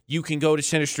winner, you can go to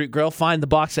Center Street Grill, find the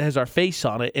box that has our face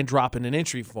on it, and drop in an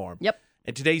entry form. Yep.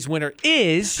 And today's winner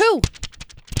is... Who?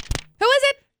 Who is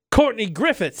it? Courtney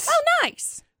Griffiths. Oh,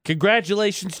 nice.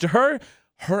 Congratulations to her.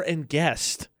 Her and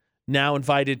guest now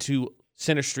invited to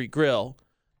Center Street Grill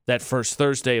that first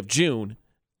Thursday of June.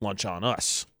 Lunch on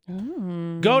us.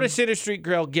 Go to Center Street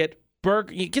Grill, get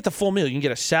you get the full meal. You can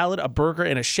get a salad, a burger,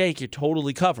 and a shake. You're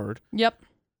totally covered. Yep.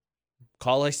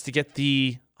 Call us to get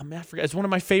the... I forgot. It's one of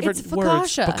my favorite It's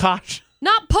words. focaccia. Focaccia.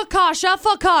 Not focaccia,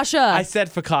 focaccia. I said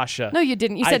focaccia. No, you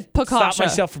didn't. You said I focaccia. stopped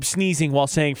myself from sneezing while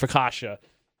saying focaccia.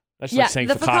 That's Yeah, like saying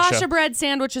the focaccia. focaccia bread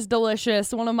sandwich is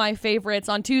delicious. One of my favorites.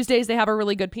 On Tuesdays, they have a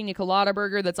really good pina colada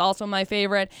burger that's also my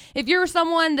favorite. If you're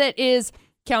someone that is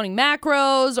counting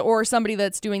macros or somebody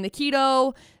that's doing the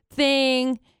keto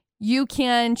thing, you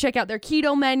can check out their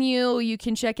keto menu. You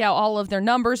can check out all of their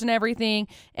numbers and everything.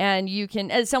 And you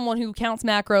can, as someone who counts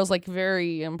macros, like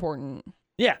very important.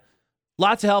 Yeah.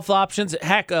 Lots of health options.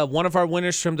 Heck, one of our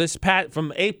winners from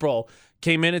from April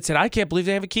came in and said, I can't believe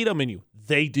they have a keto menu.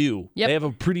 They do. Yep. They have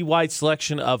a pretty wide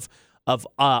selection of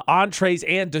entrees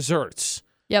and desserts.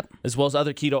 Yep. As well as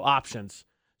other keto options.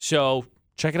 So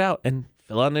check it out and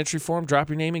fill out an entry form, drop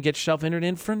your name, and get yourself entered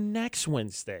in for next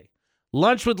Wednesday.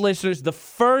 Lunch with Listeners, the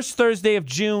first Thursday of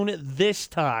June this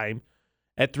time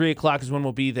at 3 o'clock is when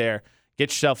we'll be there.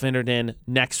 Get yourself entered in.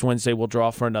 Next Wednesday, we'll draw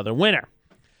for another winner.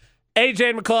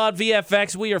 AJ and McCall at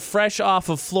VFX, we are fresh off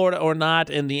of Florida or not,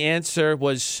 and the answer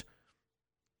was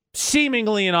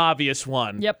seemingly an obvious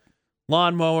one. Yep.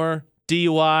 Lawnmower,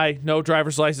 DUI, no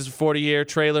driver's license for 40 years,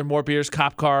 trailer, more beers,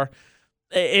 cop car.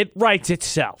 It writes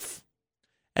itself.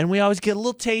 And we always get a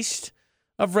little taste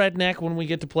of redneck when we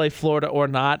get to play Florida or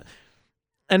not.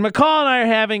 And McCall and I are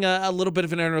having a little bit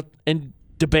of an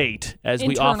debate, as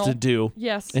we often do.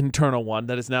 Yes. Internal one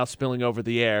that is now spilling over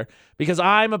the air, because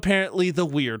I'm apparently the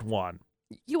weird one.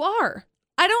 You are.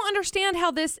 I don't understand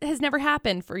how this has never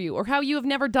happened for you or how you have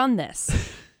never done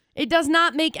this. It does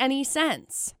not make any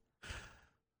sense.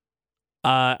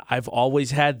 I've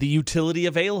always had the utility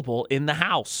available in the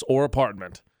house or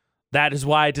apartment. That is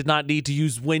why I did not need to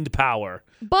use wind power.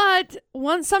 But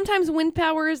sometimes wind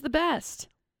power is the best.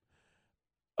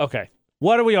 Okay.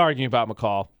 What are we arguing about,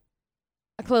 McCall?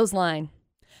 A clothesline.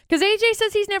 Because AJ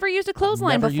says he's never used a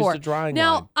clothesline Never before. used a drying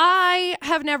now, line. I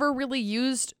have never really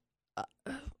used...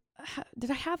 I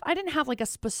didn't have like a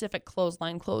specific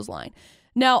clothesline.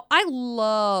 Now, I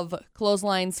love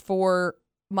clotheslines for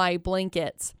my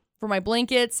blankets. For my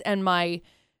blankets and my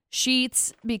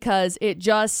sheets, because it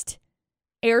just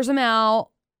airs them out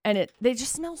and they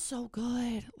just smell so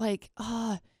good.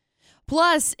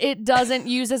 Plus, it doesn't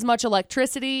use as much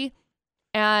electricity.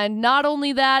 And not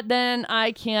only that, then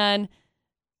I can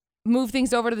move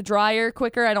things over to the dryer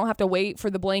quicker. I don't have to wait for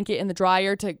the blanket in the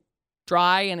dryer to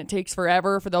dry, and it takes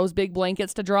forever for those big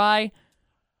blankets to dry.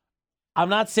 I'm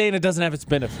not saying it doesn't have its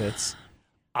benefits.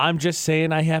 I'm just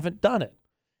saying I haven't done it.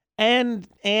 And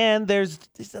there's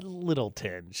just a little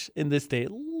tinge in this day,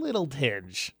 little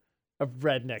tinge of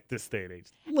redneck this day and age.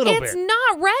 It's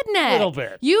not redneck. Little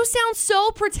bit. You sound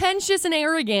so pretentious and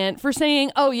arrogant for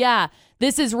saying, oh yeah,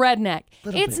 this is redneck.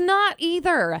 It's not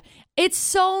either. It's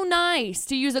so nice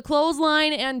to use a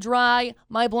clothesline and dry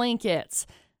my blankets.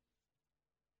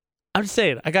 I'm just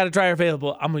saying, I got a dryer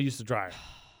available. I'm going to use the dryer.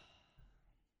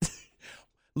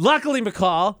 Luckily,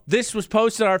 McCall, this was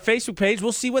posted on our Facebook page.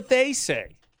 We'll see what they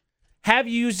say. Have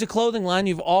you used a clothing line?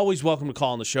 You've always welcome to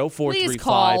call on the show.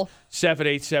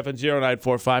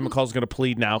 435-787-0945. McCall's going to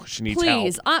plead now because she needs help.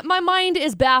 Please. My mind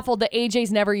is baffled that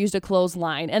AJ's never used a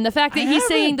clothesline. And the fact that he's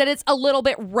saying that it's a little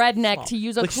bit redneck to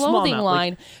use a clothing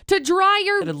line to dry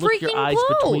your freaking look your eyes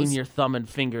clothes. Between your thumb and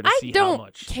finger to see how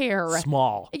much. I don't care.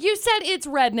 Small. You said it's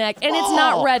redneck, and it's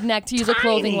not redneck to use a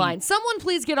clothing line. Someone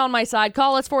please get on my side.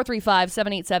 Call us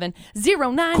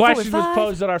 435-787-0945. Question was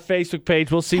posed on our Facebook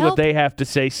page. We'll see what they have to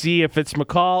say. See if it's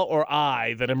McCall or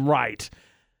I that am right.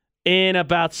 In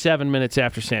about 7 minutes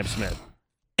after Sam Smith.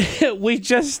 We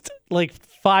just,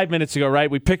 5 minutes ago,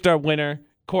 right? We picked our winner,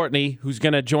 Courtney, who's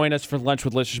going to join us for Lunch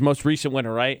with Listeners, most recent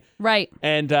winner, right? Right.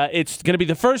 And it's going to be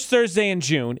the first Thursday in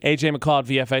June, AJ McCall at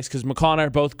VFX, because McCall and I are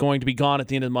both going to be gone at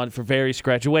the end of the month for various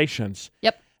graduations.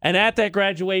 Yep. And at that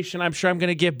graduation, I'm sure I'm going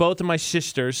to give both of my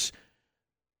sisters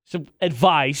some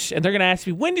advice, and they're going to ask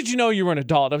me, when did you know you were an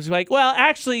adult? I was like, well,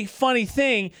 actually, funny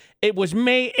thing, it was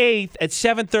May 8th at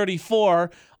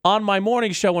 7:34 on my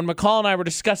morning show when McCall and I were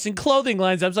discussing clothing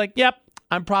lines. I was like, yep,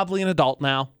 I'm probably an adult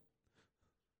now.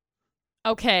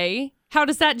 Okay. How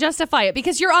does that justify it?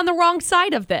 Because you're on the wrong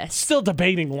side of this. Still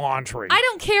debating laundry. I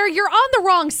don't care. You're on the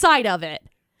wrong side of it.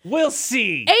 We'll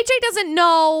see. AJ doesn't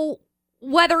know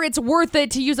whether it's worth it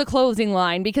to use a clothing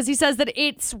line because he says that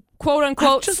it's quote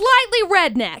unquote slightly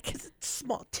redneck.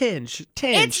 Small tinge.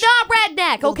 It's not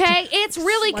redneck, okay? It's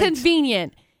really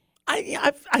convenient.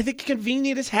 I think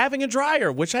convenient is having a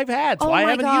dryer, which I've had, so I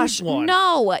haven't used one.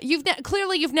 No,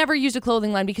 clearly you've never used a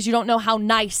clothing line because you don't know how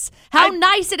nice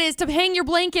it is to hang your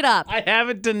blanket up. I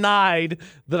haven't denied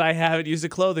that I haven't used a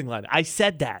clothing line. I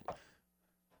said that.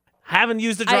 Haven't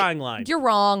used a drying line. You're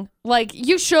wrong.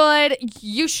 You should.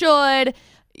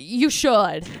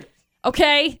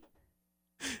 Okay?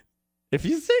 If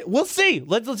you say, we'll see.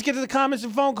 Let's get to the comments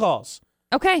and phone calls.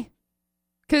 Okay.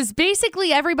 Because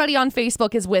basically everybody on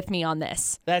Facebook is with me on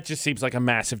this. That just seems like a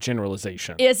massive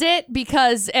generalization. Is it?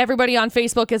 Because everybody on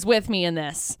Facebook is with me in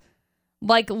this.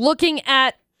 Looking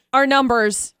at our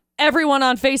numbers, everyone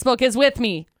on Facebook is with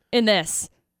me in this.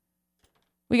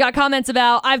 We got comments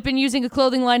about, I've been using a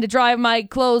clothing line to dry my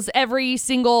clothes every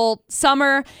single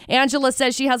summer. Angela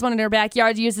says she has one in her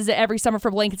backyard, uses it every summer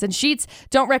for blankets and sheets.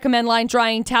 Don't recommend line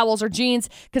drying towels or jeans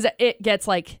because it gets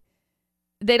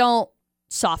they don't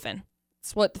soften.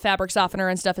 It's what the fabric softener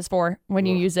and stuff is for when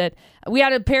you use it. We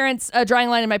had a drying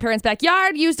line in my parents'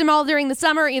 backyard, used them all during the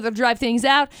summer, either to dry things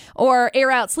out or air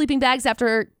out sleeping bags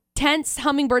after tents.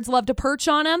 Hummingbirds love to perch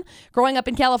on them. Growing up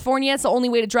in California, it's the only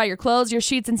way to dry your clothes. Your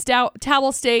sheets and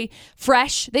towels stay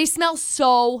fresh. They smell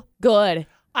so good.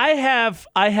 I have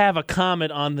a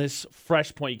comment on this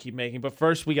fresh point you keep making, but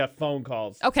first we got phone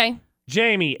calls. Okay.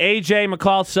 Jamie, AJ,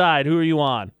 McCall's side. Who are you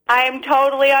on? I am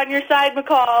totally on your side,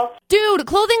 McCall. Dude,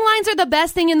 clothing lines are the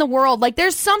best thing in the world.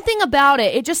 There's something about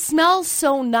it. It just smells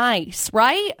so nice,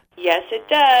 right? Yes, it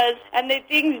does. And the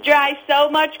things dry so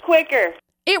much quicker.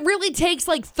 It really takes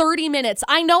 30 minutes.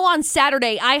 I know on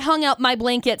Saturday I hung out my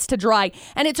blankets to dry,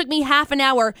 and it took me half an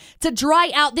hour to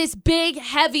dry out this big,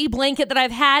 heavy blanket that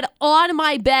I've had on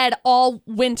my bed all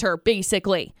winter,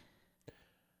 basically.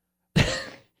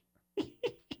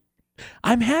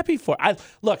 I'm happy for it.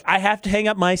 Look, I have to hang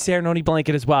up my Serenoni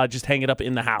blanket as well. I just hang it up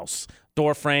in the house.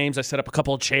 Door frames. I set up a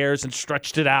couple of chairs and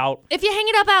stretched it out. If you hang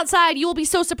it up outside, you will be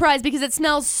so surprised because it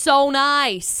smells so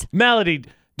nice. Melody,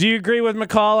 do you agree with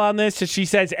McCall on this? That she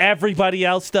says everybody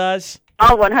else does?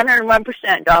 Oh,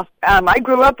 101%, Duff. I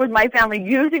grew up with my family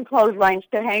using clotheslines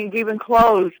to hang even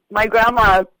clothes. My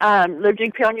grandma lived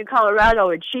in Peonia, Colorado,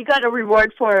 and she got a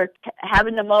reward for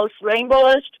having the most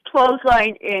rainbowest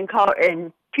clothesline in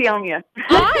Peonia.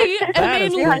 I am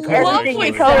in love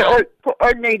with that.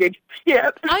 Coordinated.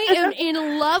 Yep. I am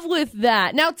in love with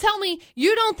that. Now tell me,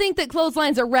 you don't think that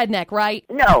clotheslines are redneck, right?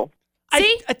 No.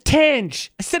 See? A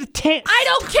tinge. I said a tinge. I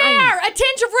don't care. A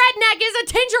tinge of redneck is a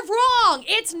tinge of wrong.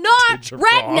 It's not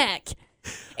redneck.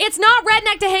 It's not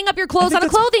redneck to hang up your clothes on a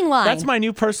clothing line. That's my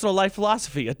new personal life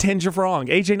philosophy. A tinge of wrong.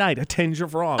 AJ Knight, a tinge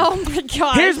of wrong. Oh my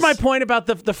gosh. Here's my point about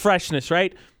the freshness,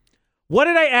 right? What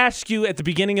did I ask you at the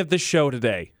beginning of the show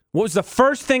today? What was the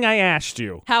first thing I asked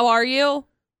you? How are you?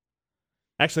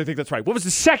 Actually, I think that's right. What was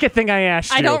the second thing I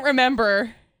asked you? I don't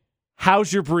remember.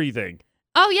 How's your breathing?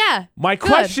 Oh, yeah. My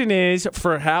question is,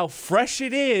 for how fresh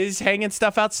it is hanging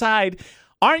stuff outside,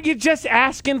 aren't you just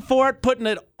asking for it, putting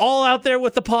it all out there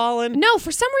with the pollen? No,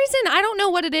 for some reason, I don't know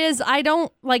what it is. I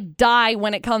don't, die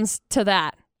when it comes to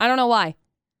that. I don't know why.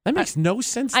 That makes no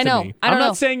sense to me. I don't know. I'm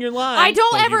not saying you're lying. I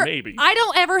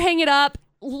don't ever hang it up.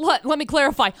 Let me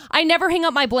clarify. I never hang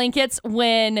up my blankets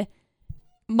when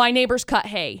my neighbors cut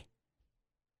hay.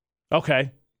 Okay.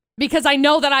 because I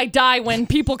know that I die when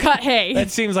people cut hay. That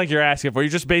seems like you're asking for.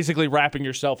 You're just basically wrapping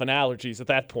yourself in allergies at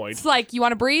that point. It's like, you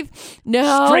want to breathe?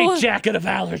 No. Straight jacket of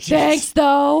allergies. Thanks,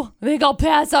 though. I think I'll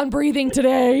pass on breathing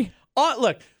today.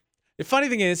 Look, the funny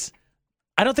thing is,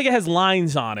 I don't think it has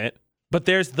lines on it, but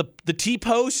there's the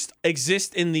T-post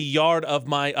exists in the yard of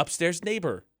my upstairs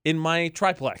neighbor in my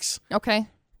triplex. Okay.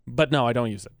 But no, I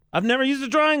don't use it. I've never used a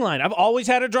drying line. I've always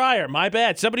had a dryer. My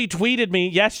bad. Somebody tweeted me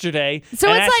yesterday and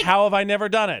asked how have I never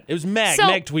done it. It was Meg.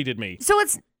 Meg tweeted me. So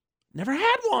it's... Never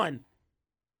had one.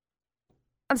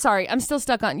 I'm sorry. I'm still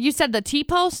stuck on... You said the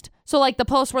T-post? So like the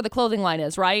post where the clothing line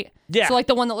is, right? Yeah. So like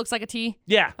the one that looks like a T?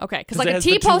 Yeah. Okay. Because like a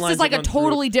T-post is like a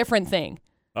totally different thing.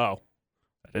 Oh.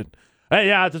 I did. Hey,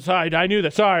 yeah, sorry. I knew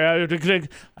that. Sorry.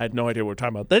 I had no idea what we're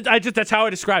talking about. That's how I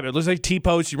describe it. It looks like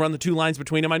T-posts. You run the two lines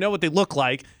between them. I know what they look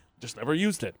like. Just never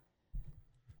used it.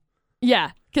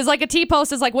 Yeah, because like a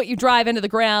T-post is like what you drive into the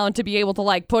ground to be able to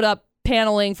like put up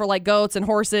paneling for like goats and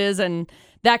horses and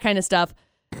that kind of stuff.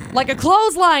 Like a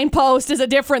clothesline post is a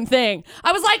different thing.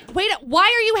 I was like, wait, why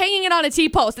are you hanging it on a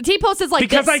T-post? A T-post is like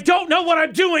because I don't know what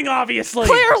I'm doing, obviously.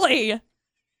 Clearly.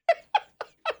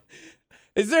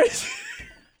 Is there...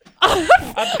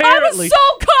 I was so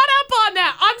caught up on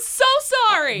that. I'm so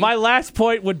sorry. My last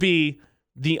point would be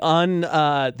the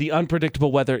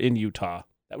unpredictable weather in Utah.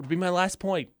 That would be my last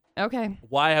point. Okay.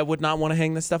 Why I would not want to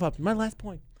hang this stuff up. My last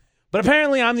point. But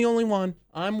apparently I'm the only one.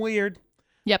 I'm weird.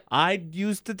 Yep. I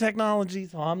used the technology,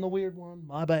 so I'm the weird one.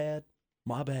 My bad.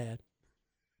 My bad.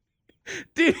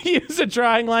 Do you use a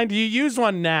drying line? Do you use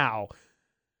one now?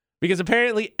 Because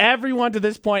apparently everyone to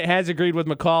this point has agreed with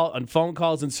McCall on phone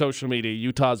calls and social media,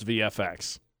 Utah's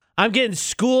VFX. I'm getting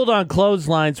schooled on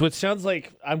clotheslines, which sounds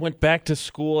like I went back to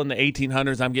school in the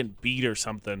 1800s. I'm getting beat or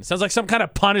something. Sounds like some kind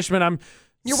of punishment.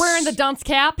 You're wearing the dunce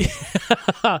cap?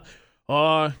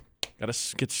 Oh,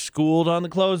 gotta get schooled on the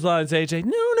clotheslines, AJ.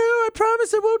 No, I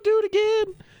promise I won't do it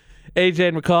again. AJ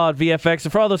and McCall at VFX.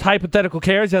 And for all those hypothetical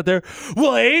carers out there,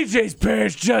 well, AJ's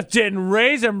parents just didn't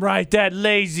raise him right, that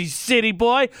lazy city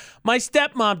boy. My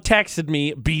stepmom texted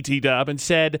me, BT Dub, and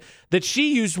said that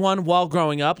she used one while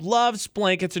growing up, loves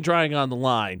blankets and drying on the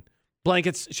line.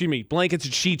 Blankets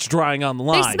and sheets drying on the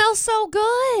line. They smell so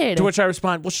good. To which I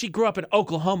respond, well, she grew up in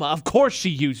Oklahoma. Of course she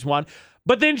used one.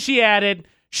 But then she added,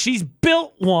 she's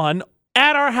built one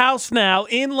at our house now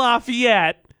in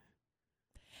Lafayette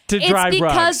to dry rugs. It's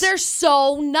because they're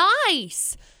so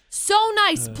nice. So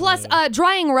nice. Plus,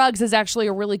 drying rugs is actually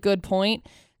a really good point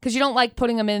because you don't like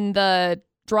putting them in the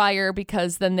dryer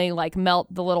because then they like melt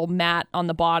the little mat on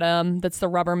the bottom that's the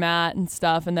rubber mat and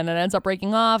stuff, and then it ends up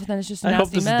breaking off, and then it's just a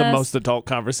nasty mess. I hope this is the most adult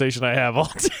conversation I have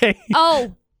all day.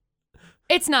 Oh,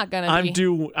 it's not gonna be.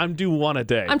 I'm due one a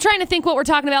day. I'm trying to think what we're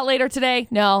talking about later today.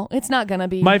 No, it's not gonna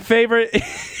be. My favorite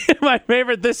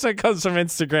this one comes from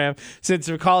Instagram, since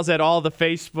it calls at all the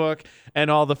Facebook and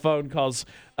all the phone calls.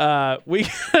 We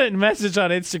got a message on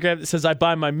Instagram that says, I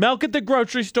buy my milk at the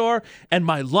grocery store and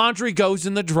my laundry goes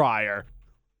in the dryer.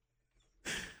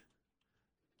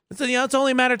 So, it's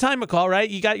only a matter of time, McCall, right?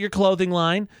 You got your clothing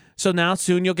line. So now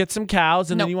soon you'll get some cows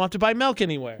and then you won't have to buy milk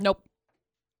anywhere. Nope.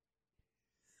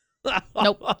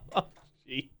 Nope.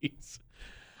 Jeez.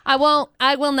 I will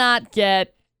not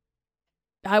get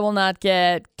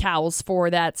cows for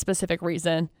that specific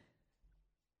reason.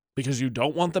 Because you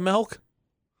don't want the milk?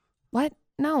 What?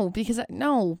 No, because of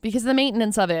the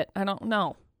maintenance of it. I don't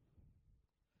know.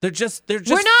 They're just We're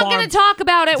not going to talk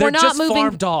about it. We're not just moving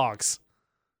farm dogs.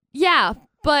 Yeah,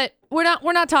 but we're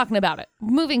not talking about it.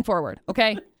 Moving forward,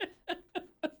 okay?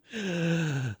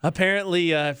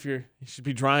 Apparently, you should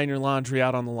be drying your laundry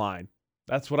out on the line.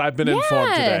 That's what I've been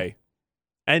informed today.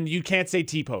 And you can't say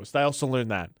T-post. I also learned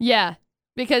that. Yeah,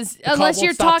 because unless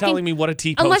you're telling me what a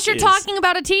T-post unless you're talking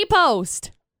about a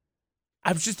T-post.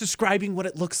 I was just describing what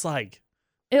it looks like.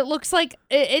 It looks like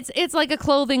it's like a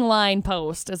clothing line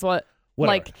post is what.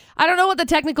 Whatever. Like, I don't know what the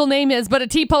technical name is, but a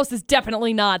T-post is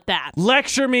definitely not that.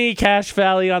 Lecture me, Cash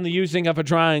Valley, on the using of a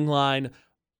drying line.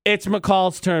 It's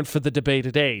McCall's turn for the debate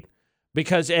at 8.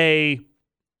 Because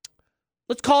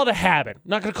let's call it a habit. I'm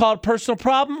not going to call it a personal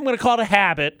problem. I'm going to call it a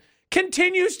habit.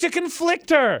 Continues to conflict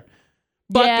her.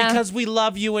 But because we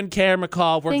love you and care,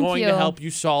 McCall, we're going to help you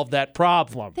solve that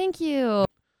problem. Thank you.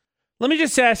 Let me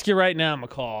just ask you right now,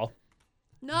 McCall.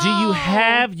 No. Do you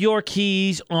have your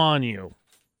keys on you?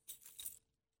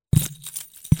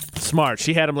 Smart.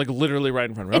 She had them like literally right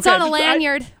in front of her. It's on a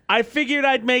lanyard. I figured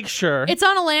I'd make sure. It's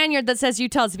on a lanyard that says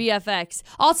Utah's VFX.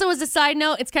 Also, as a side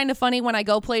note, it's kind of funny when I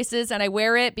go places and I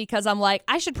wear it because I'm like,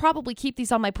 I should probably keep these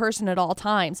on my person at all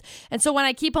times. And so when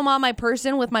I keep them on my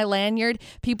person with my lanyard,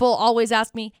 people always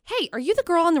ask me, hey, are you the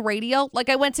girl on the radio? Like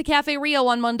I went to Cafe Rio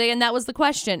on Monday and that was the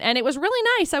question. And it was really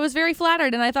nice. I was very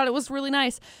flattered and I thought it was really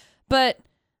nice. But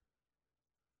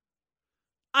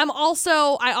I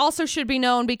also should be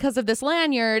known because of this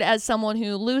lanyard as someone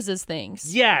who loses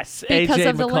things. Yes, because AJ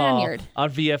of the McCall lanyard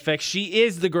on VFX. She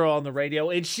is the girl on the radio,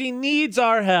 and she needs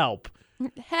our help.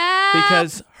 Help.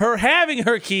 Because her having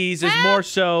her keys is more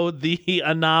so the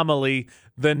anomaly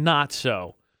than not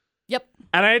so. Yep.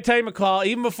 And I had to tell you, McCall,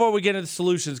 even before we get into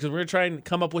solutions, because we're going to try and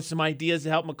come up with some ideas to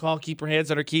help McCall keep her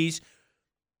hands on her keys.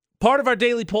 Part of our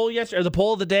daily poll yesterday, or the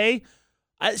poll of the day,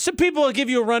 some people will give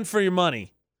you a run for your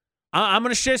money. I'm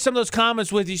going to share some of those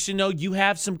comments with you so you know you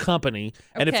have some company.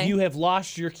 And if you have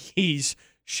lost your keys,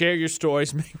 share your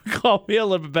stories. Make McCall feel a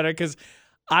little bit better because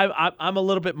I'm a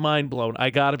little bit mind blown. I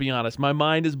got to be honest. My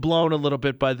mind is blown a little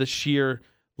bit by the sheer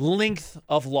length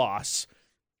of loss.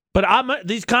 But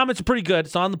these comments are pretty good.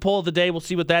 It's on the poll of the day. We'll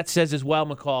see what that says as well,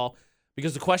 McCall.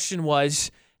 Because the question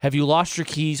was, have you lost your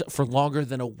keys for longer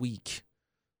than a week?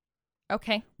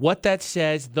 Okay. What that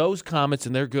says, those comments,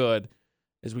 and they're good,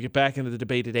 as we get back into the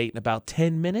debate at 8 in about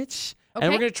 10 minutes. Okay.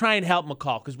 And we're going to try and help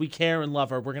McCall because we care and love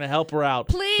her. We're going to help her out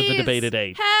Please for the debate at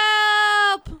 8.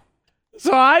 Help!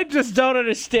 So I just don't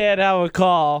understand how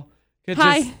McCall could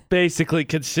just basically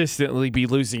consistently be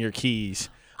losing your keys.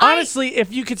 Honestly,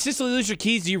 if you consistently lose your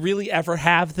keys, do you really ever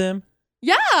have them?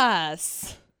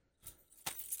 Yes.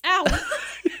 Ow.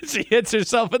 She hits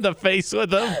herself in the face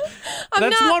with them.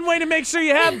 That's one way to make sure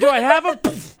you have. Do I have them?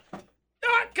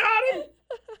 I got him.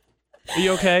 Are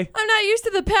you okay? I'm not used to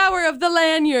the power of the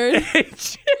lanyard.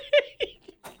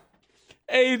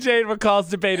 AJ and McCall's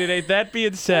debate at 8. That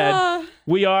being said,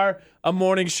 we are a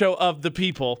morning show of the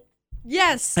people.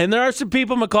 Yes. And there are some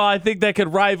people, McCall, I think that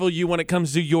could rival you when it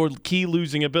comes to your key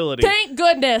losing ability. Thank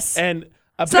goodness. And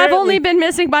so I've only been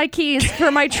missing my keys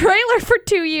for my trailer for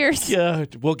 2 years. Yeah,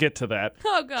 we'll get to that.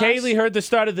 Oh, gosh. Kaylee heard the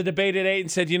start of the debate at 8 and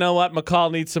said, you know what,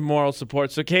 McCall needs some moral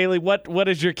support. So, Kaylee, what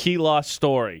is your key loss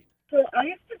story? So I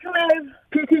used to drive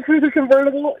PT Cruiser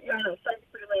convertible,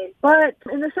 but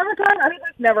in the summertime, I would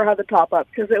never have the top up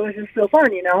because it was just so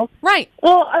fun, you know? Right.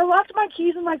 Well, I lost my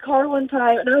keys in my car one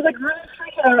time, and I was really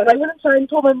freaking out. And I went inside and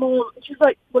told my mom, and she's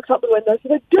looks out the window.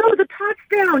 She's like, dude, the top's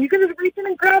down. You can just reach in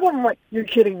and grab them. I'm like, you're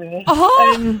kidding me.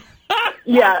 Oh. And,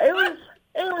 yeah, it was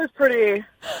pretty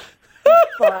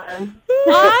fun.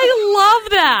 I love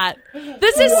that.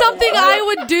 This is something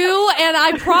I would do, and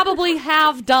I probably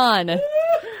have done.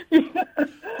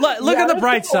 Look at the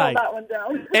bright side.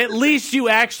 At least you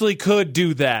actually could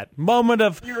do that. Moment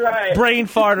of brain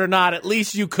fart or not, at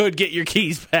least you could get your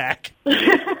keys back.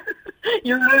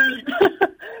 You're right.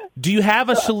 Do you have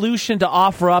a solution to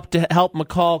offer up to help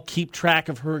McCall keep track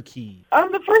of her keys?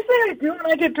 The first thing I do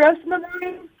when I get dressed in the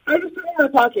morning, I just put it in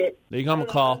my pocket. There you go,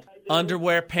 McCall.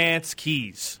 Underwear, pants,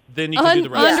 keys. Then you can do the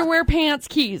rest. Underwear, pants,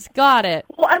 keys. Got it.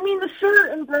 Well, I mean, the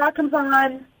shirt and bra comes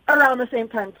on around the same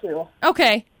time, too.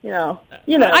 Okay. You know.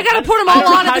 I got to put them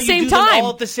all on at the same time.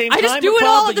 All at the same time. I just do it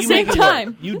all at the same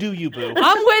time. You do you, boo.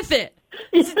 I'm with it.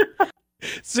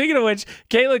 Speaking of which,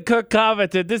 Caitlin Cook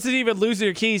commented, this isn't even losing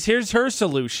your keys. Here's her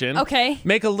solution. Okay.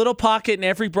 Make a little pocket in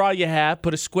every bra you have.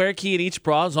 Put a square key in each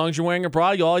bra. As long as you're wearing a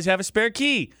bra, you always have a spare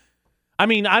key. I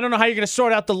mean, I don't know how you're going to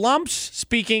sort out the lumps,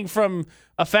 speaking from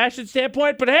a fashion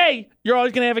standpoint, but hey, you're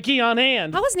always going to have a key on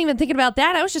hand. I wasn't even thinking about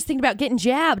that. I was just thinking about getting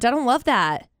jabbed. I don't love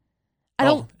that.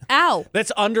 Ow.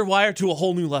 That's underwire to a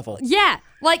whole new level. Yeah.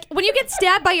 Like, when you get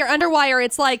stabbed by your underwire,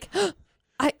 it's like,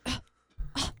 I've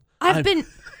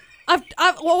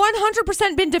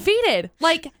 100% been defeated.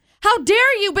 Like, how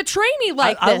dare you betray me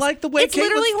like this? I like the way it's Caitlin's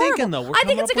literally horrible. thinking, though. I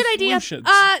think it's a good idea.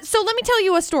 So let me tell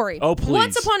you a story. Oh, please.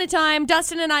 Once upon a time,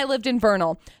 Dustin and I lived in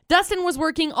Vernal. Dustin was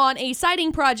working on a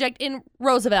siding project in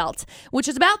Roosevelt, which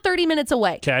is about 30 minutes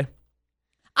away. Okay.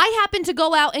 I happened to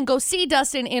go out and go see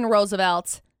Dustin in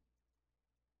Roosevelt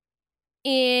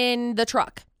in the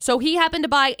truck. So he happened to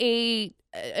buy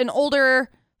an older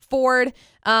Ford,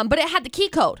 but it had the key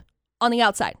code on the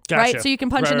outside, Gotcha. right? So you can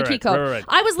punch in the key code. Right.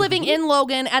 I was living in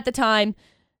Logan at the time,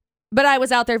 but I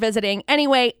was out there visiting.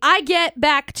 Anyway, I get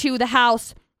back to the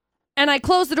house, and I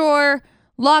close the door,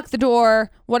 lock the door,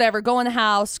 whatever, go in the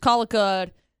house, call it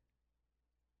good.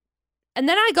 And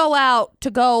then I go out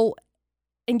to go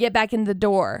and get back in the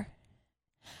door.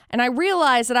 And I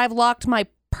realize that I've locked my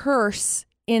purse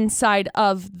inside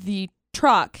of the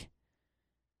truck.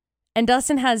 And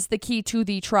Dustin has the key to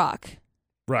the truck.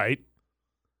 Right.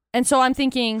 And so I'm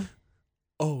thinking,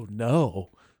 Oh, no.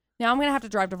 Now I'm going to have to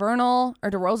drive to Vernal or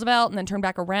to Roosevelt and then turn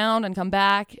back around and come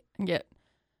back and get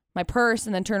my purse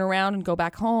and then turn around and go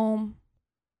back home.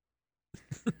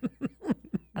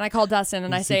 And I call Dustin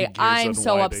and I say, I'm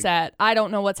so upset. I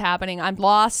don't know what's happening. I'm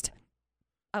lost.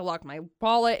 I locked my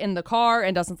wallet in the car,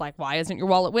 and Dustin's like, why isn't your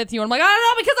wallet with you? And I'm like, I don't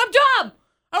know, because I'm dumb.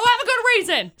 I don't have a good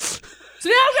reason. So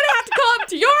now I'm going to have to come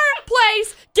to your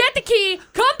place, get the key,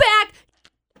 come back,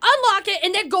 unlock it,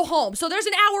 and then go home. So there's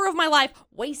an hour of my life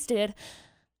wasted.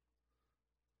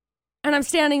 And I'm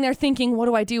standing there thinking, what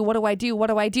do I do? What do I do? What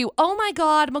do I do? Oh my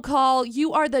God, McCall,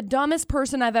 you are the dumbest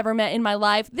person I've ever met in my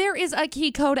life. There is a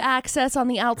key code access on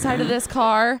the outside of this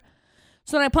car.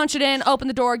 So then I punch it in, open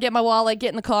the door, get my wallet, get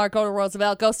in the car, go to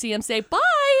Roosevelt, go see him, say bye.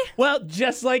 Well,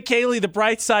 just like Kaylee, the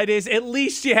bright side is at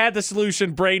least you had the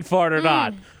solution, brain fart or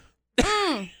not.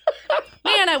 Man,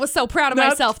 I was so proud of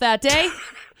myself that day.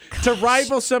 To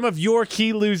rival some of your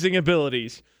key losing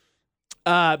abilities.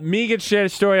 Megan shared a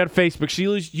story on Facebook. She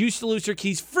used to lose her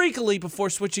keys frequently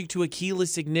before switching to a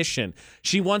keyless ignition.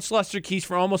 She once lost her keys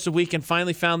for almost a week and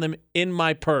finally found them in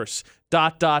my purse. ...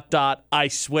 I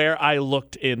swear I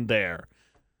looked in there.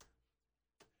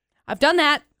 I've done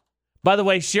that. By the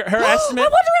way, her estimate... I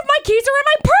wonder if my keys are in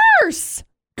my purse.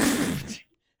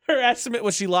 Her estimate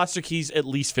was she lost her keys at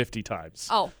least 50 times.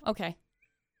 Oh, okay.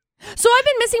 So I've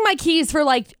been missing my keys for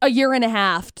like a year and a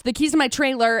half. The keys to my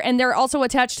trailer, and they're also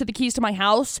attached to the keys to my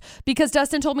house because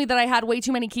Dustin told me that I had way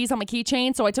too many keys on my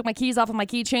keychain. So I took my keys off of my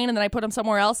keychain and then I put them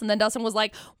somewhere else. And then Dustin was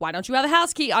like, why don't you have a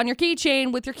house key on your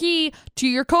keychain with your key to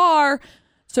your car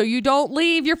so you don't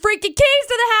leave your freaking keys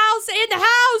to the house in the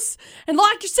house and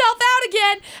lock yourself out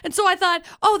again? And so I thought,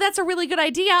 oh, that's a really good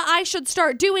idea. I should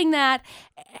start doing that.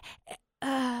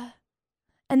 And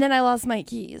then I lost my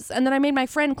keys. And then I made my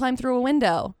friend climb through a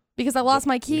window because I lost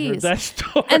my keys.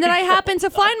 And then I happened to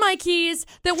find my keys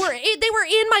that were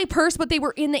in my purse, but they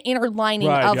were in the inner lining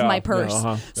of my purse.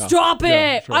 Stop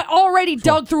it. Sure. I already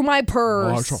dug through my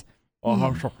purse. So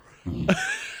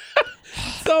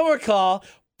McCall,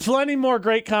 plenty more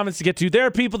great comments to get to. There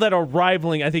are people that are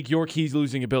rivaling, I think, your keys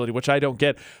losing ability, which I don't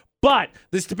get. But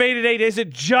this debate at 8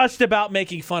 isn't just about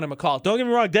making fun of McCall. Don't get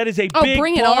me wrong. That is a big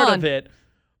part of it.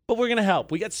 But we're going to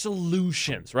help. We got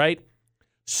solutions, right?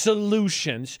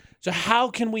 Solutions. So how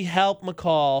can we help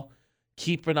McCall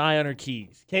keep an eye on her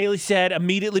keys? Kaylee said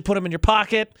immediately put them in your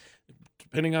pocket,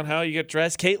 depending on how you get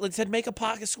dressed. Caitlin said make a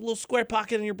pocket, a little square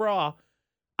pocket in your bra.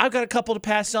 I've got a couple to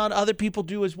pass on. Other people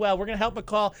do as well. We're going to help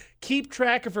McCall keep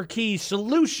track of her keys.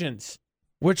 Solutions.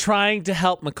 We're trying to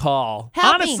help McCall.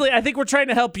 Honestly, I think we're trying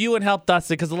to help you and help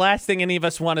Dustin because the last thing any of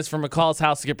us want is for McCall's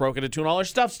house to get broken into and all her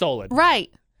stuff stolen.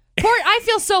 Right. I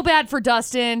feel so bad for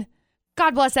Dustin.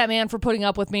 God bless that man for putting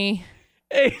up with me.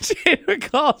 AJ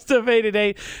McCall's debated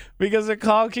 8 because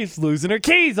McCall keeps losing her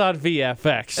keys on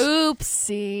VFX.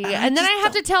 Oopsie. And then I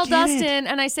have to tell Dustin,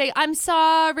 and I say, I'm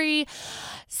sorry.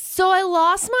 So I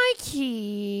lost my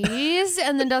keys.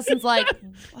 And then Dustin's like,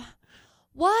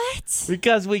 what?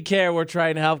 Because we care, we're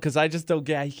trying to help because I just don't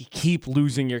get how you can keep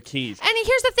losing your keys. And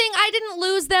here's the thing, I didn't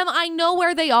lose them. I know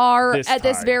where they are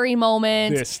this very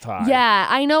moment. This time. Yeah,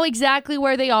 I know exactly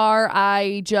where they are.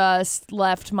 I just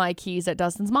left my keys at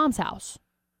Dustin's mom's house,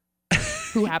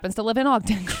 who happens to live in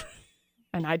Ogden.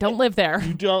 And I don't live there.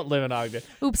 You don't live in Ogden.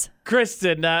 Oops.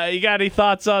 Kristen, you got any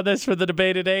thoughts on this for the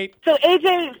debate at 8? So,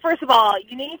 AJ, first of all,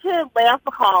 you need to lay off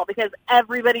McCall because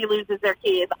everybody loses their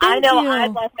keys. I know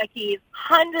I've lost my keys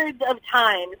hundreds of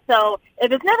times. So,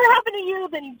 if it's never happened to you,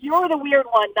 then you're the weird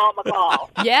one, not McCall.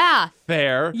 Yeah.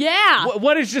 Fair. Yeah.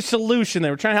 What is your solution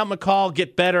there? We're trying to help McCall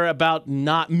get better about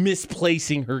not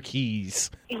misplacing her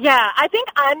keys. Yeah, I think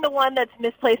I'm the one that's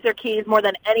misplaced their keys more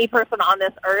than any person on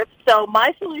this earth. So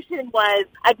my solution was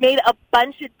I've made a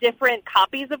bunch of different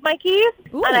copies of my keys,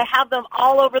 and I have them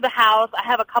all over the house. I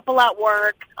have a couple at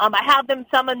work. I have them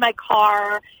some in my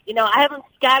car. You know, I have them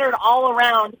scattered all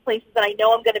around places that I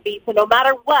know I'm going to be. So no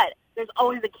matter what, there's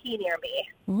always a key near me.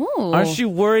 Ooh. Aren't you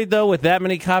worried, though, with that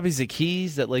many copies of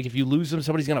keys that, like, if you lose them,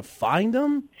 somebody's going to find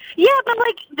them? Yeah, but,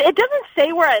 like, it doesn't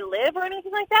say where I live or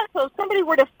anything like that. So if somebody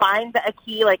were to find a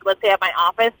key, like, let's say at my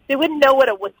office, they wouldn't know what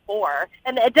it was for.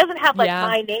 And it doesn't have, like,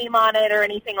 my name on it or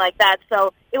anything like that.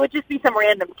 So it would just be some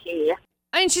random key.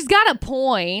 I mean, she's got a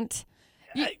point.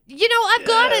 You know,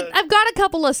 I've got a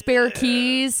couple of spare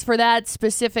keys for that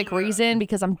specific reason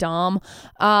because I'm dumb.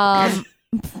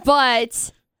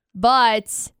 But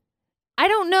I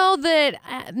don't know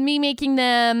that me making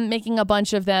a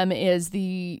bunch of them is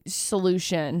the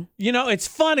solution. You know, it's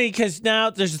funny because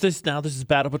now there's this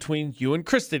battle between you and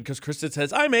Kristen because Kristen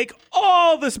says, I make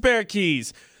all the spare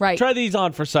keys. Right. Try these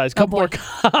on for size. Couple more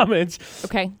comments.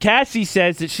 Okay. Cassie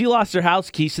says that she lost her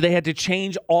house key, so they had to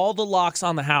change all the locks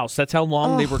on the house. That's how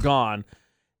long they were gone.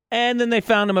 And then they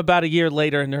found them about a year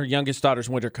later in her youngest daughter's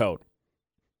winter coat.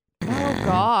 Oh,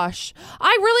 gosh.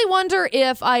 I really wonder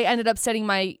if I ended up setting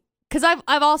my... Because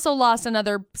I've also lost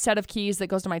another set of keys that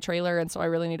goes to my trailer, and so I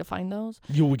really need to find those.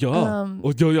 Yeah.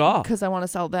 Because I want to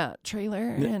sell that trailer,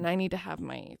 and I need to have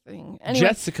my thing. Anyway,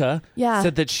 Jessica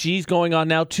said that she's going on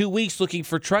now 2 weeks looking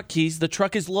for truck keys. The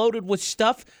truck is loaded with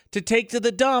stuff to take to the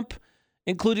dump,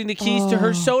 including the keys to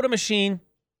her soda machine.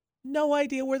 No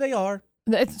idea where they are.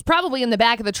 It's probably in the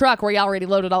back of the truck where you already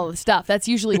loaded all of the stuff. That's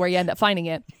usually where you end up finding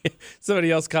it.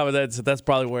 Somebody else commented that, so that's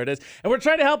probably where it is. And we're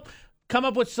trying to help come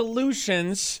up with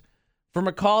solutions for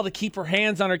McCall to keep her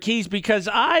hands on her keys because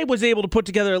I was able to put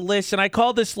together a list, and I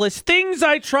called this list Things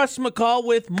I Trust McCall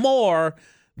with More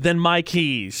Than My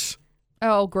Keys.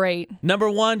 Oh, great. Number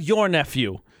 1, your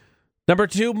nephew. Number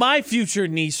 2, my future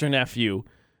niece or nephew.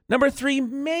 Number 3,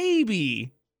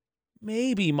 maybe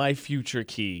my future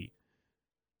kid.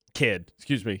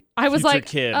 Excuse me. I was like,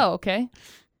 kid. Oh, okay.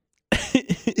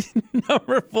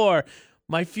 Number 4,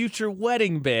 my future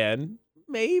wedding band.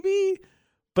 Maybe.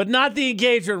 But not the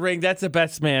engagement ring. That's the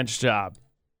best man's job.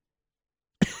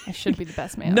 I should be the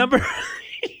best man.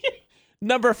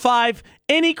 Number 5,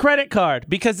 any credit card.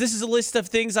 Because this is a list of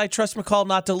things I trust McCall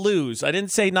not to lose. I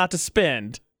didn't say not to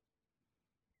spend.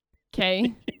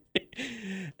 Okay.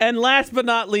 And last but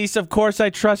not least, of course, I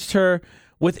trust her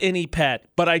with any pet.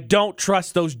 But I don't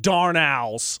trust those darn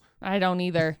owls. I don't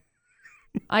either.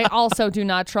 I also do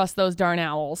not trust those darn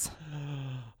owls.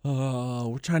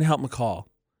 We're trying to help McCall.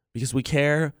 Because we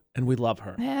care and we love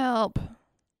her. Help.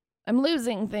 I'm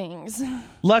losing things.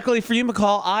 Luckily for you,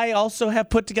 McCall, I also have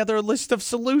put together a list of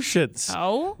solutions.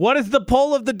 Oh? What does the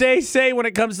poll of the day say when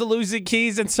it comes to losing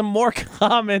keys? And some more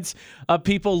comments of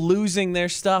people losing their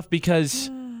stuff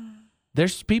because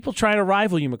there's people trying to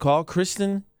rival you, McCall.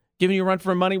 Kristen giving you a run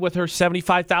for money with her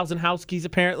 75,000 house keys,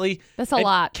 apparently. That's a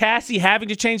lot. Cassie having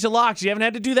to change the locks. You haven't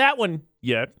had to do that one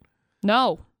yet.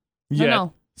 No.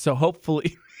 No. So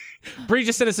hopefully... Bree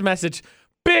just sent us a message.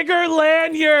 Bigger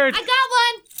lanyard. I got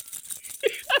one.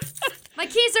 My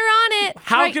keys are on it.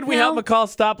 How can we help McCall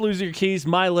stop losing your keys?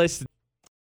 My list.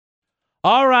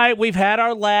 All right, we've had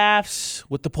our laughs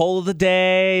with the poll of the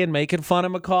day and making fun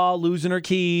of McCall losing her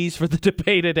keys for the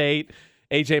debate at 8.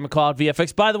 AJ McCall at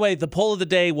VFX. By the way, the poll of the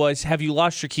day was, have you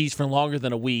lost your keys for longer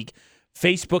than a week?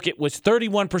 Facebook, it was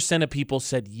 31% of people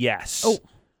said yes. Oh.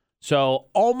 So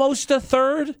almost a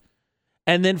third.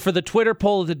 And then for the Twitter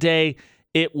poll of the day,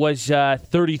 it was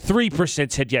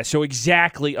 33% said yes. So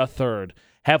exactly a third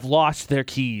have lost their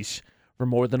keys for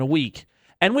more than a week.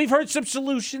 And we've heard some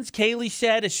solutions. Kaylee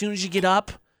said, as soon as you get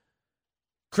up.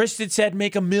 Kristen said,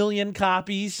 make 1 million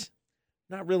copies.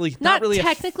 Not really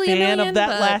technically a fan million, of that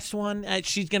but... last one.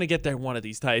 She's going to get there one of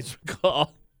these times.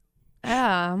 McCall.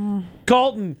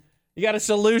 Colton, you got a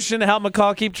solution to help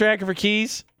McCall keep track of her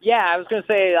keys? Yeah, I was going to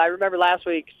say, I remember last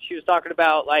week she was talking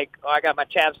about, like, I got my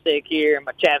chapstick here and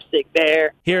my chapstick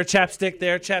there. Here, chapstick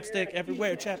there, chapstick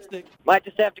everywhere, chapstick. Might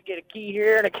just have to get a key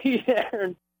here and a key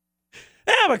there.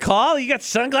 Yeah, McCall, you got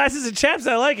sunglasses and chaps.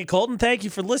 I like it. Colton, thank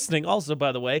you for listening. Also,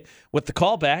 by the way, with the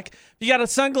callback, you got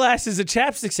sunglasses and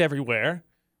chapsticks everywhere.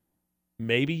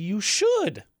 Maybe you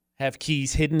should have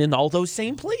keys hidden in all those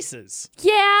same places.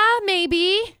 Yeah,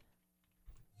 maybe.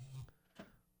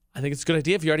 I think it's a good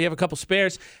idea if you already have a couple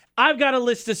spares. I've got a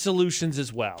list of solutions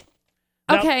as well.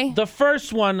 Now, okay. The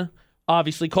first one,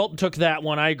 obviously, Colton took that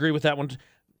one. I agree with that one.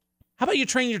 How about you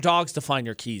train your dogs to find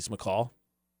your keys, McCall?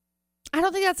 I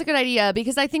don't think that's a good idea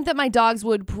because I think that my dogs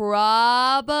would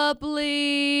probably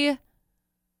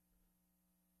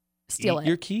steal it.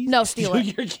 Your keys? No, steal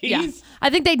it. Your keys? Yeah. I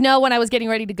think they'd know when I was getting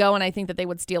ready to go, and I think that they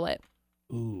would steal it.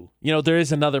 Ooh. You know, there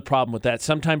is another problem with that.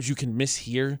 Sometimes you can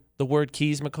mishear the word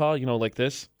keys, McCall, like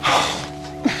this.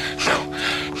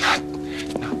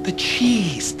 No, the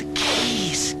cheese, the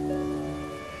keys.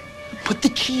 Put the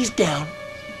cheese down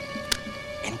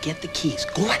and get the keys.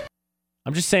 Go on.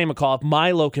 I'm just saying, McCall, if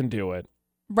Milo can do it,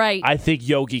 right? I think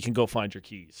Yogi can go find your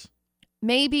keys.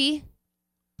 Maybe.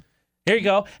 Here you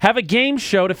go. Have a game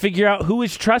show to figure out who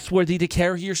is trustworthy to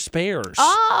carry your spares.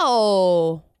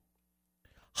 Oh.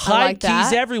 Hide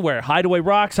keys everywhere. Hide away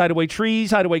rocks, hide away trees,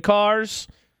 hide away cars.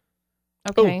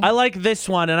 Okay. Ooh, I like this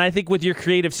one, and I think with your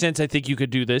creative sense, I think you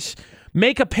could do this.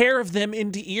 Make a pair of them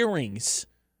into earrings.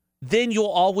 Then you'll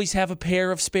always have a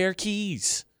pair of spare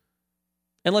keys.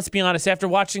 And let's be honest, after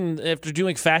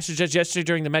doing fashion judge yesterday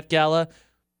during the Met Gala,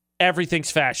 everything's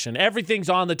fashion. Everything's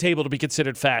on the table to be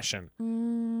considered fashion.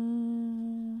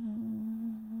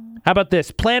 How about this?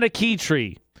 Plant a key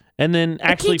tree and then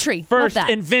actually first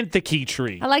invent the key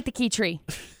tree. I like the key tree.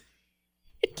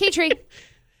 Key tree.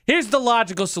 Here's the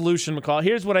logical solution, McCall.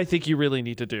 Here's what I think you really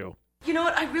need to do. You know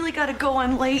what? I really gotta go.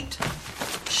 I'm late.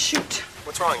 Shoot.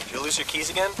 What's wrong? Did you lose your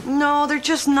keys again? No, they're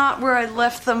just not where I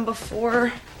left them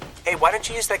before. Hey, why don't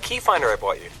you use that key finder I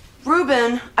bought you?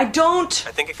 Ruben, I don't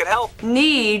I think it could help.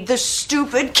 need the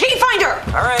stupid key finder!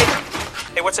 All right.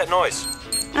 Hey, what's that noise?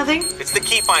 Nothing? It's the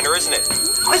key finder, isn't it?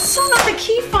 No, it's still not the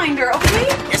key finder, okay?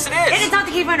 Yes, it is. It is not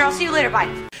the key finder. I'll see you later.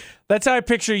 Bye. That's how I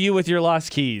picture you with your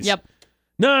lost keys. Yep.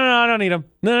 No, I don't need them.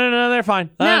 No, they're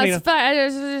fine. I don't need it's fine.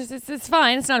 It's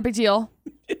fine. It's not a big deal.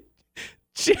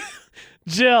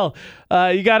 Jill,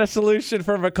 you got a solution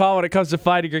for McCall when it comes to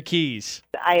finding your keys.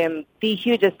 I am the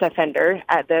hugest offender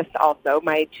at this also.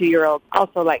 My 2-year-old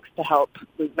also likes to help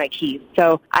lose my keys.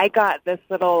 So I got this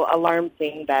little alarm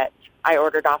thing that I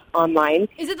ordered off online.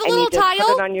 Is it the and little you just tile?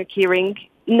 put it on your key ring.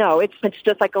 No, it's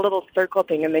just like a little circle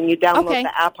thing, and then you download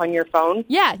the app on your phone.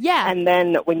 Yeah. And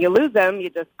then when you lose them, you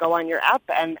just go on your app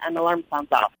and an alarm sounds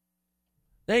off.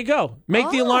 There you go. Make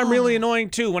the alarm really annoying,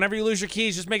 too. Whenever you lose your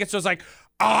keys, just make it so it's like,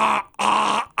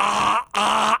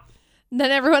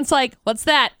 Then everyone's like, what's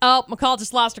that? Oh, McCall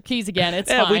just lost her keys again.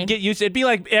 It's fine. We'd get used to it. It'd be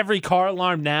like every car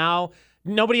alarm now.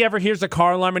 Nobody ever hears a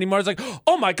car alarm anymore. It's like,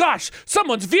 oh my gosh,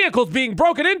 someone's vehicle's being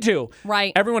broken into.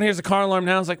 Right. Everyone hears a car alarm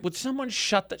now. It's like, would someone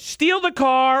steal the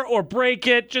car or break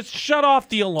it? Just shut off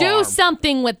the alarm. Do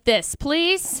something with this,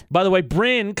 please. By the way,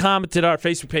 Bryn commented on our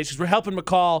Facebook page because we're helping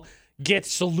McCall get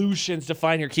solutions to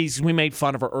find her keys. We made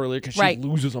fun of her earlier because she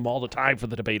loses them all the time for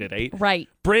the debate at 8. Right.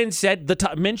 Bryn said,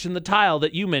 mentioned the tile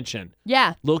that you mentioned.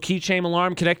 Yeah. Little keychain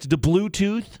alarm connected to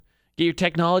Bluetooth. Get your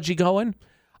technology going.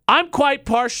 I'm quite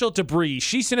partial to Bree.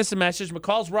 She sent us a message.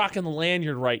 McCall's rocking the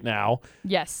lanyard right now.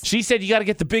 Yes. She said you got to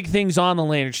get the big things on the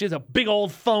lanyard. She has a big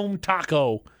old foam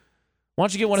taco. Why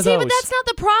don't you get one of those? But that's not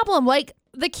the problem. Like,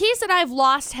 the keys that I've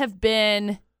lost have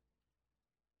been...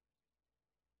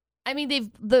 I mean,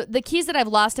 the keys that I've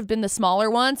lost have been the smaller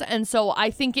ones, and so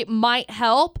I think it might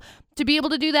help to be able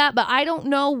to do that, but I don't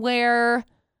know where...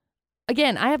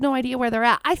 Again, I have no idea where they're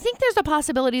at. I think there's a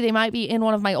possibility they might be in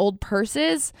one of my old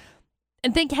purses.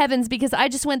 And thank heavens, because I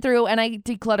just went through and I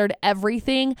decluttered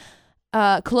everything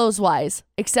clothes-wise,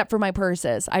 except for my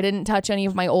purses. I didn't touch any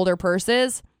of my older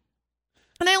purses.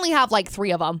 And I only have like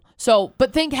 3 of them. So,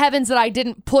 but thank heavens that I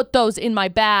didn't put those in my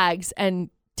bags and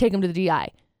take them to the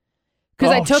DI.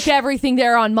 Because I took everything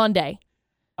there on Monday.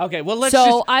 Okay, well,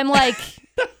 I'm like,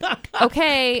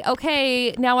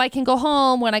 okay, now I can go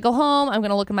home. When I go home, I'm going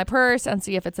to look in my purse and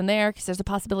see if it's in there, because there's a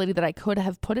possibility that I could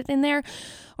have put it in there.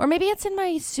 Or maybe it's in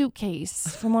my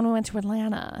suitcase from when we went to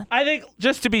Atlanta. I think,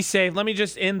 just to be safe, let me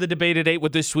just end the debate at 8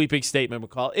 with this sweeping statement,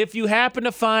 McCall. If you happen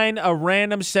to find a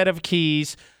random set of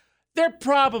keys, they're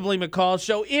probably McCall's.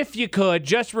 So if you could,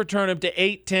 just return them to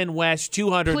 810 West,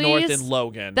 200 North in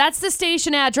Logan. That's the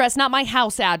station address, not my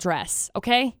house address,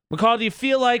 okay? McCall, do you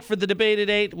feel like for the debate at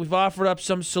 8, we've offered up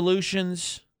some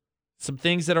solutions, some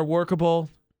things that are workable,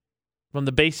 from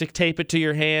the basic tape it to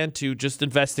your hand to just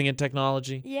investing in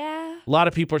technology? Yeah. A lot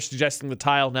of people are suggesting the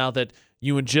tile now that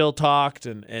you and Jill talked,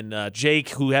 and Jake,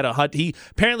 who had a hunt, he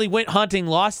apparently went hunting,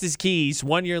 lost his keys.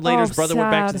 1 year later, his brother went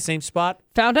back to the same spot.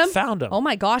 Found him? Found him. Oh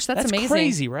my gosh, that's amazing.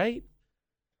 Crazy, right?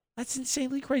 That's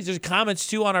insanely crazy. There's comments,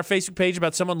 too, on our Facebook page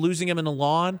about someone losing him in the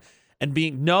lawn and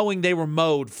knowing they were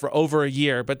mowed for over a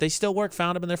year, but they still work,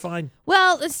 found him, and they're fine.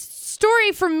 Well, the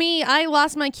story for me, I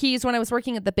lost my keys when I was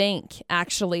working at the bank,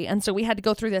 actually. And so we had to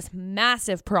go through this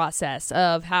massive process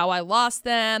of how I lost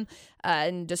them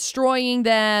and destroying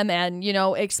them and,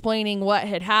 explaining what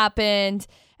had happened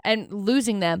and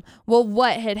losing them. Well,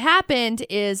 what had happened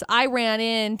is I ran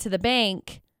into the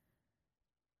bank,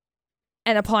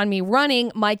 and upon me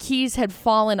running, my keys had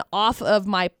fallen off of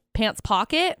my pants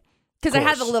pocket. Because I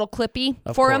had the little clippy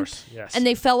for them, yes. And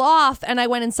they fell off, and I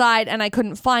went inside, and I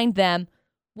couldn't find them.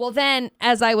 Well, then,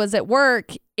 as I was at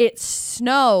work, it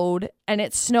snowed, and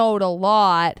it snowed a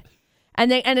lot, and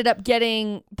they ended up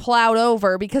getting plowed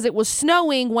over because it was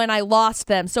snowing when I lost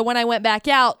them. So when I went back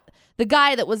out, the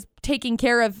guy that was taking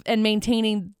care of and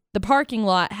maintaining the parking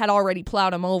lot had already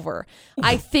plowed them over,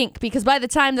 I think, because by the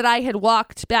time that I had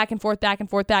walked back and forth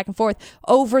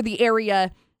over the area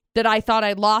that I thought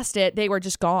I'd lost it, they were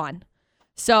just gone.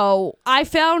 So I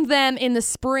found them in the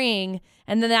spring,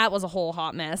 And then that was a whole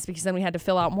hot mess because then we had to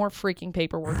fill out more freaking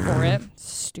paperwork for it.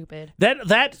 Stupid.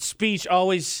 That speech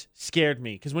always scared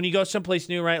me because when you go someplace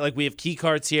new, right? Like we have key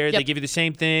cards here. Yep. They give you the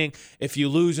same thing. If you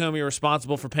lose them, you're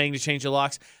responsible for paying to change the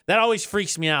locks. That always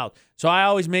freaks me out. So I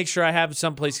always make sure I have it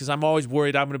someplace because I'm always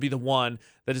worried I'm going to be the one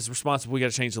that is responsible. We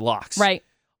got to change the locks. Right.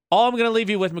 All I'm going to leave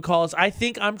you with, McCall, is I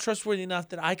think I'm trustworthy enough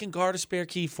that I can guard a spare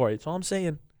key for you. That's all I'm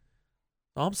saying.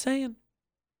 All I'm saying.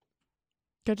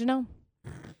 Good to know.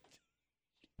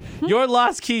 Your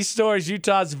Lost Key Stories,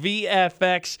 Utah's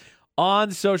VFX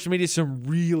on social media. Some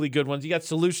really good ones. You got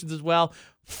solutions as well.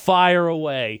 Fire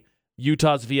away.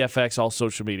 Utah's VFX, all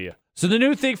social media. So the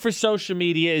new thing for social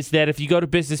media is that if you go to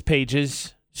business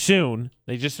pages soon,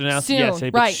 they just announced it yesterday,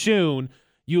 but soon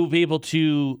you'll be able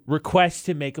to request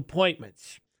to make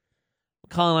appointments.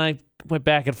 McCall and I went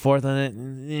back and forth on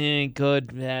it.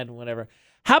 Good, bad, whatever.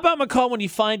 How about, McCall, when you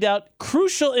find out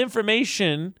crucial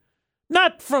information,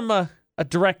 not from a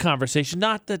direct conversation,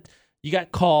 not that you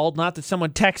got called, not that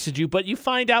someone texted you, but you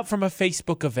find out from a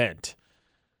Facebook event.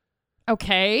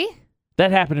 Okay. That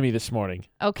happened to me this morning.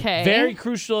 Okay. Very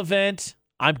crucial event.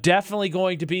 I'm definitely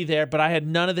going to be there, but I had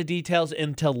none of the details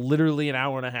until literally an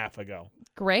hour and a half ago.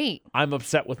 Great. I'm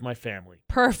upset with my family.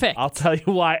 Perfect. I'll tell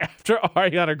you why after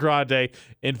Ariana Grande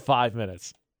in 5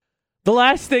 minutes. The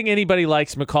last thing anybody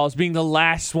likes, McCall, is being the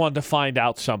last one to find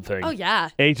out something. Oh, yeah.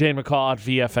 AJ and McCall at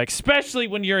VFX, especially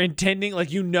when you're intending,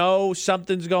 like you know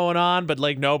something's going on, but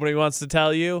like nobody wants to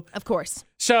tell you. Of course.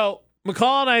 So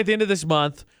McCall and I at the end of this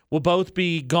month will both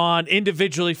be gone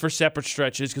individually for separate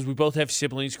stretches because we both have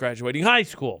siblings graduating high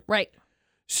school. Right.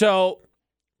 So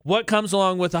what comes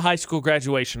along with a high school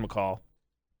graduation, McCall?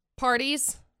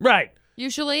 Parties. Right.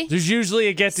 Usually. There's usually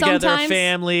a get-together, Sometimes.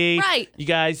 family. Right. You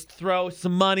guys throw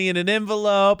some money in an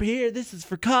envelope. Here, this is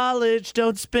for college.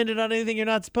 Don't spend it on anything you're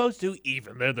not supposed to,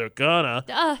 even though they're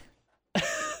gonna.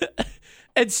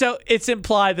 And so it's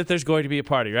implied that there's going to be a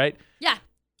party, right? Yeah.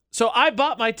 So I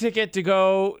bought my ticket to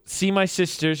go see my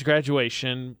sister's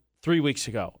graduation 3 weeks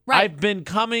ago. Right. I've been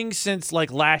coming since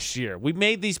like last year. We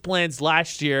made these plans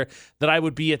last year that I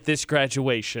would be at this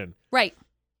graduation. Right.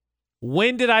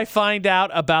 When did I find out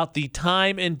about the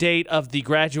time and date of the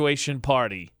graduation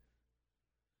party?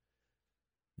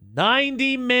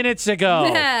 90 minutes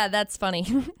ago. Yeah, that's funny.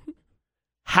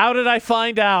 How did I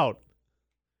find out?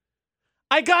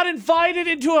 I got invited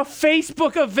into a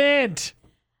Facebook event.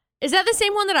 Is that the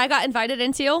same one that I got invited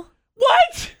into?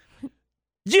 What?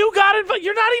 You got invited?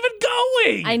 You're not even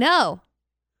going. I know.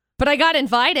 But I got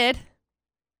invited.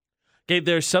 Okay,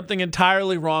 there's something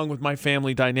entirely wrong with my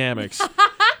family dynamics.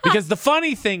 Because the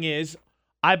funny thing is,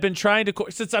 I've been trying to,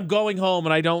 since I'm going home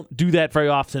and I don't do that very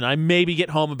often, I maybe get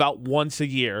home about once a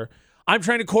year. I'm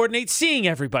trying to coordinate seeing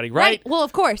everybody, right? Well,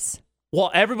 of course.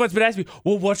 Well, everyone's been asking me,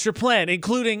 well, what's your plan?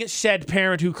 Including said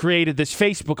parent who created this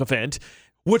Facebook event.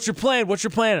 What's your plan? What's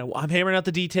your plan? Well, I'm hammering out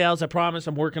the details. I promise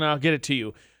I'm working. I'll get it to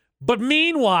you. But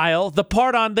meanwhile, the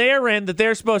part on their end that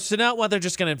they're supposed to know, well, they're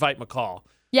just going to invite McCall.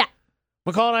 Yeah.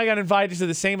 McCall and I got invited to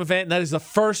the same event, and that is the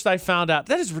first I found out.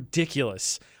 That is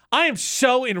ridiculous. I am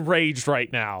so enraged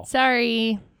right now.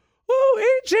 Sorry.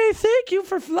 Oh, AJ, thank you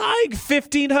for flying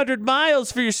 1,500 miles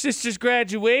for your sister's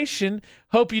graduation.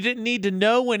 Hope you didn't need to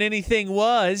know when anything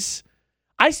was.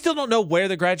 I still don't know where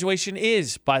the graduation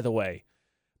is, by the way,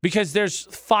 because there's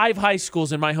 5 high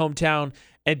schools in my hometown,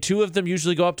 and 2 of them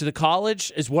usually go up to the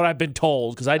college, is what I've been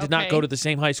told, because I did not go to the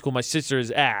same high school my sister is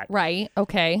at. Right.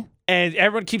 Okay. And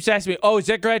everyone keeps asking me, oh, is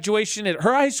that graduation at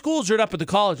her high school or is it up at the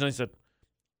college? And I said,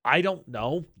 I don't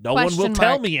know. No one will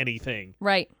tell me anything.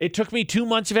 Right. It took me 2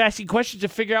 months of asking questions to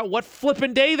figure out what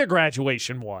flippin' day the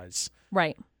graduation was.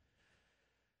 Right.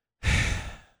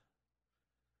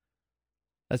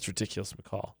 That's ridiculous,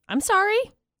 McCall. I'm sorry.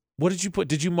 What did you put?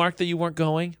 Did you mark that you weren't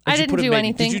going? I didn't do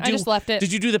anything. I just left it.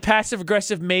 Did you do the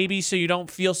passive-aggressive maybe so you don't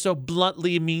feel so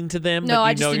bluntly mean to them? No,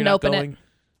 I just didn't open going? it.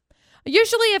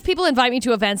 Usually if people invite me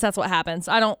to events, that's what happens.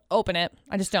 I don't open it.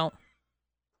 I just don't.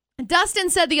 Dustin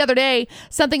said the other day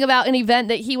something about an event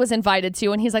that he was invited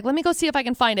to, and he's like, let me go see if I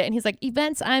can find it. And he's like,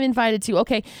 events I'm invited to.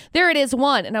 Okay, there it is,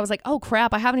 one. And I was like, oh,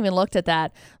 crap, I haven't even looked at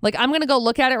that. Like, I'm going to go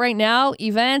look at it right now.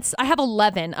 Events, I have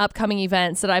 11 upcoming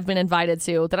events that I've been invited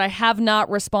to that I have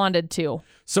not responded to.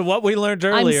 So what we learned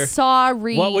earlier. I'm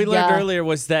sorry. What we learned earlier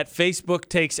was that Facebook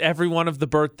takes every one of the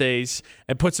birthdays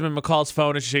and puts them in McCall's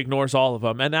phone, and she ignores all of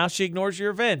them. And now she ignores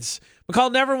your events.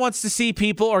 McCall never wants to see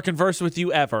people or converse with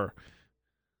you ever.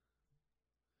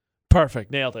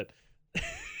 Perfect. Nailed it.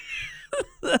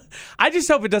 I just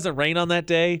hope it doesn't rain on that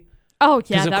day. Oh,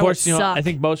 yeah, of that course, would suck. I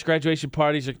think most graduation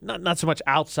parties are not so much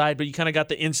outside, but you kind of got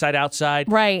the inside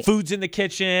outside. Right. Food's in the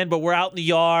kitchen, but we're out in the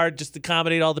yard just to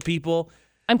accommodate all the people.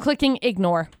 I'm clicking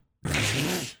ignore.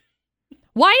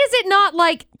 Why is it not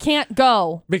like can't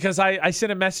go? Because I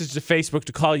sent a message to Facebook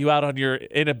to call you out on your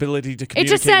inability to It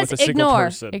communicate just says with a single ignore.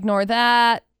 person. Ignore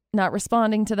that. Not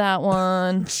responding to that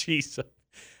one. Jesus.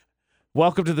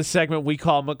 Welcome to the segment we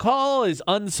call McCall is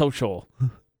Unsocial.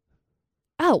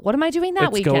 Oh, what am I doing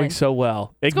that weekend? It's going so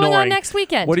well. What's going on next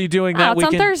weekend? What are you doing that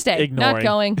weekend? It's on Thursday. Ignoring. Not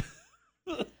going.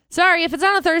 Sorry, if it's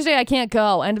on a Thursday, I can't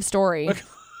go. End of story.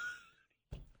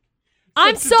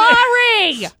 I'm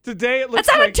sorry. Today it looks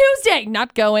It's on a Tuesday.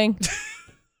 Not going.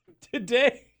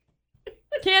 Today.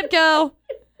 Can't go.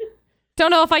 Don't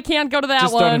know if I can go to that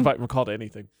Just one. don't invite McCall to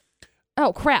anything.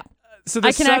 Oh, crap. So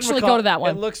I can actually go to that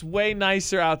one. It looks way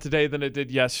nicer out today than it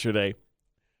did yesterday.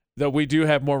 Though we do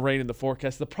have more rain in the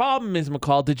forecast. The problem is,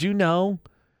 McCall, did you know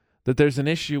that there's an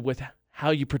issue with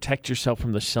how you protect yourself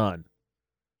from the sun?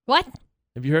 What?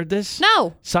 Have you heard this?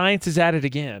 No. Science is at it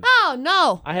again. Oh,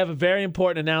 no. I have a very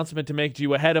important announcement to make to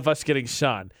you ahead of us getting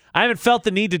sun. I haven't felt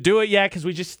the need to do it yet because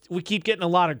we keep getting a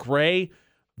lot of gray.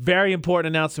 Very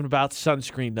important announcement about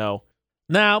sunscreen, though.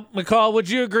 Now, McCall, would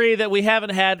you agree that we haven't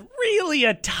had really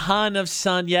a ton of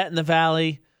sun yet in the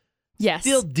valley? Yes.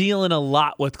 Still dealing a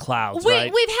lot with clouds,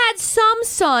 right? We've had some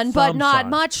sun, but not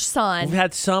much sun. We've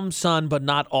had some sun, but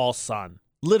not all sun.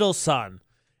 Little sun.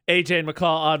 AJ and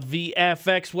McCall on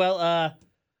VFX. Well,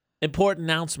 important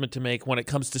announcement to make when it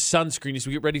comes to sunscreen as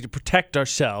we get ready to protect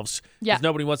ourselves. Yeah. Because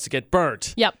nobody wants to get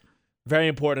burnt. Yep. Very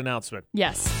important announcement.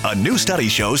 Yes. A new study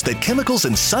shows that chemicals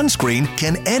in sunscreen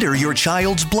can enter your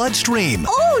child's bloodstream.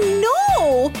 Oh,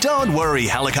 no! Don't worry,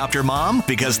 helicopter mom,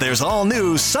 because there's all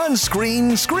new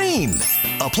Sunscreen Screen.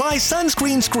 Apply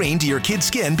Sunscreen Screen to your kid's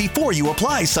skin before you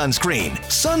apply sunscreen.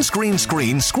 Sunscreen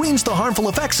Screen screens the harmful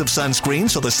effects of sunscreen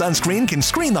so the sunscreen can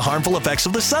screen the harmful effects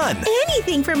of the sun.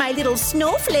 Anything for my little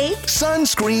snowflake.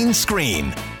 Sunscreen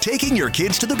Screen. Taking your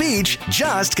kids to the beach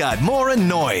just got more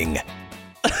annoying.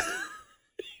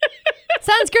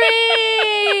 Sunscreen!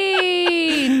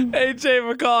 AJ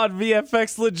McCall on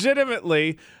VFX.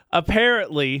 Legitimately,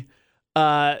 apparently,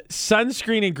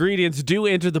 sunscreen ingredients do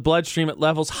enter the bloodstream at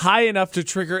levels high enough to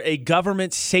trigger a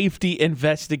government safety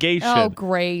investigation. Oh,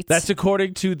 great. That's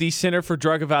according to the Center for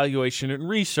Drug Evaluation and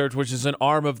Research, which is an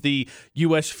arm of the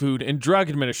U.S. Food and Drug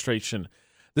Administration.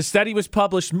 The study was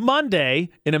published Monday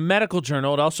in a medical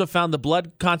journal. It also found the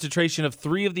blood concentration of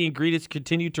 3 of the ingredients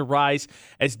continued to rise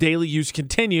as daily use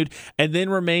continued and then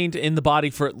remained in the body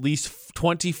for at least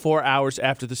 24 hours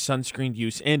after the sunscreen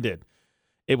use ended.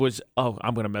 It was, I'm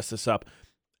going to mess this up,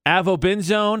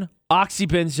 avobenzone,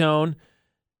 oxybenzone,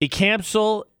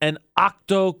 ecamsol, and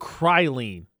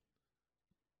octocrylene.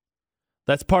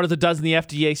 That's part of the dozen the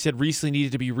FDA said recently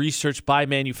needed to be researched by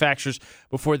manufacturers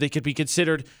before they could be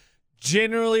considered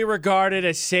generally regarded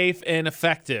as safe and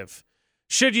effective.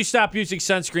 Should you stop using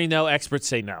sunscreen, though? Experts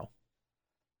say no.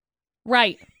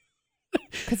 Right.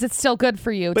 Because it's still good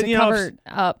for you But, to cover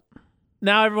up.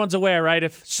 Now everyone's aware, right?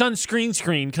 If sunscreen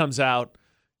screen comes out,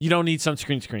 you don't need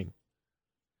sunscreen screen.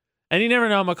 And you never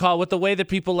know, McCall, with the way that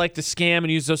people like to scam and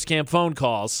use those scam phone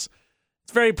calls,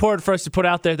 it's very important for us to put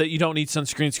out there that you don't need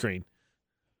sunscreen screen.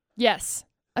 Yes.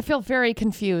 I feel very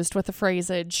confused with the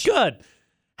phrasage. Good.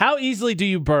 How easily do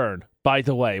you burn, by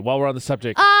the way, while we're on the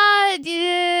subject?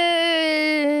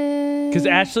 Because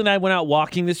Ashley and I went out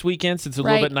walking this weekend since it's a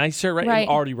little bit nicer, right? Right. And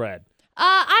already red.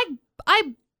 I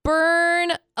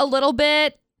burn a little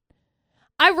bit.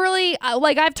 I really,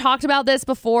 I've talked about this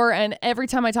before, and every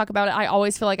time I talk about it, I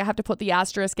always feel like I have to put the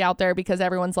asterisk out there because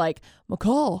everyone's like,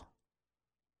 McCall,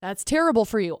 that's terrible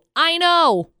for you. I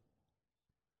know.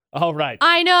 All right.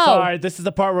 I know. Sorry, this is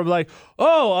the part where I'm like,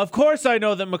 oh, of course I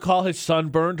know that McCall has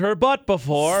sunburned her butt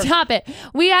before. Stop it.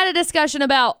 We had a discussion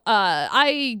about,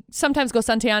 I sometimes go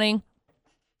suntanning.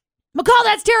 McCall,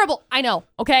 that's terrible. I know,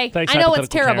 okay? Thanks, I know it's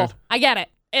hypothetical terrible. Karen. I get it.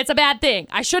 It's a bad thing.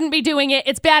 I shouldn't be doing it.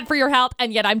 It's bad for your health,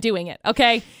 and yet I'm doing it,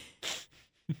 okay?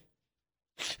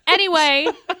 Anyway,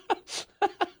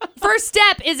 first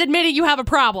step is admitting you have a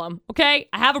problem, okay?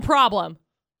 I have a problem.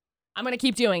 I'm going to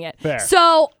keep doing it. Fair.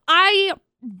 So I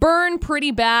burn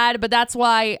pretty bad, but that's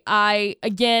why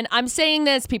I'm saying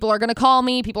this. People are going to call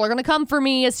me. People are going to come for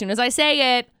me as soon as I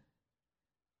say it.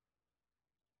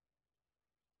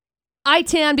 I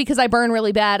tan because I burn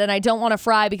really bad, and I don't want to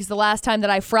fry because the last time that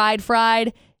I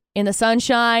fried in the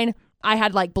sunshine, I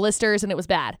had like blisters and it was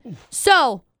bad.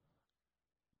 So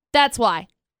that's why.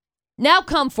 Now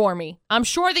come for me. I'm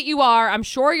sure that you are. I'm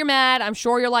sure you're mad. I'm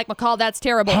sure you're like, McCall, that's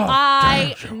terrible.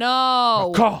 I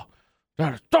know. McCall,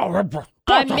 that is terrible.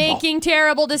 I'm making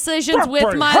terrible decisions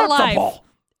with my life.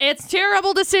 It's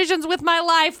terrible decisions with my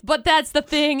life, but that's the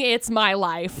thing. It's my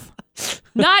life.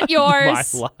 Not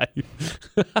yours. My life.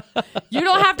 You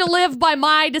don't have to live by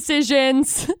my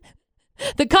decisions.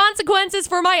 The consequences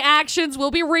for my actions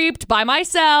will be reaped by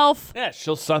myself. Yeah,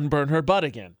 she'll sunburn her butt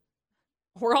again.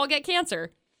 Or I'll get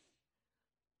cancer.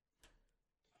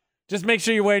 Just make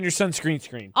sure you're wearing your sunscreen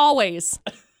screen. Always.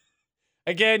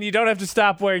 Again, you don't have to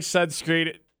stop wearing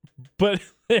sunscreen, but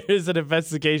there is an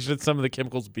investigation of some of the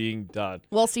chemicals being done.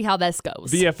 We'll see how this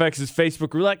goes. VFX's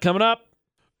Facebook Roulette coming up.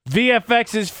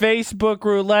 VFX's Facebook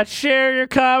Roulette. Share your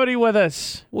comedy with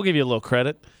us. We'll give you a little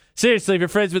credit. Seriously, if you're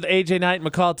friends with AJ Knight and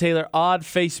McCall Taylor on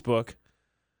Facebook,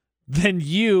 then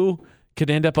you could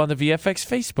end up on the VFX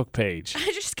Facebook page.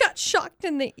 I just got shocked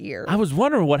in the ear. I was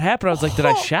wondering what happened. I was like, did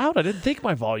I shout? I didn't think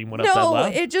my volume went up that No,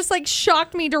 loud. it just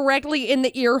shocked me directly in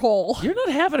the ear hole. You're not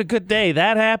having a good day.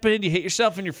 That happened. You hit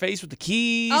yourself in your face with the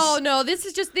keys. Oh, no, these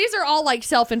are all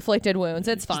self-inflicted wounds.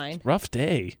 It's fine. Rough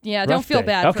day. Yeah, Rough don't feel day.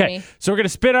 bad for me. Okay, so we're going to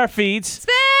spin our feeds.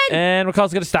 Spin! And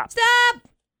McCall's going to stop. Stop!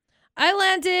 I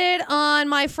landed on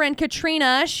my friend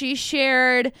Katrina. She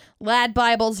shared Lad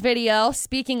Bible's video.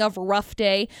 Speaking of rough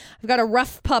day, I've got a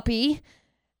rough puppy,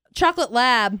 Chocolate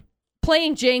Lab,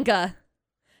 playing Jenga.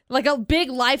 Like a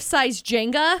big life-size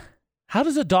Jenga. How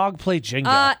does a dog play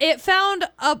Jenga? It found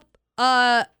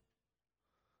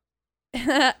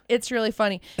it's really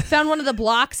funny. Found one of the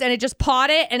blocks and it just pawed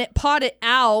it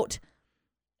out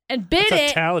and bit That's a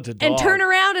it talented dog. and turned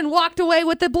around and walked away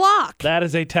with the block. That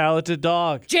is a talented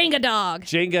dog. Jenga dog.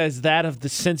 Jenga is that of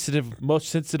the most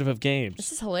sensitive of games.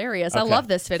 This is hilarious. Okay. I love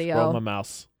this video. Roll my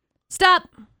mouse. Stop.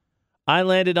 I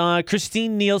landed on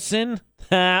Christine Nielsen.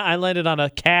 I landed on a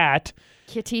cat.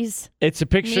 Kitties. It's a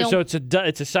picture, Neil. so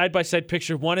it's a side-by-side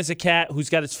picture. One is a cat who's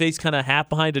got his face kind of half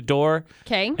behind a door.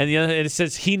 Okay. And the other, and it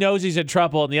says he knows he's in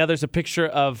trouble. And the other's a picture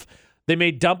of, they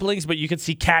made dumplings, but you can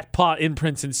see cat paw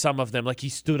imprints in some of them, like he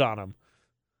stood on them.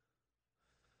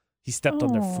 He stepped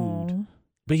on their food.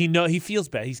 But he feels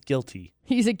bad. He's guilty.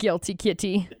 He's a guilty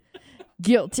kitty.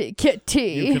 Guilty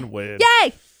kitty. You can win.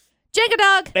 Yay! Jenga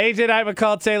dog. AJ Knight,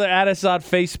 McCall Taylor. Add us on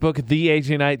Facebook, the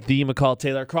AJ Knight, the McCall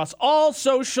Taylor, across all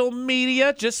social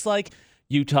media, just like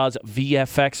Utah's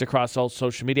VFX across all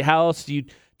social media. How else do you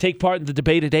take part in the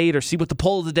debate at 8 or see what the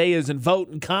poll of the day is and vote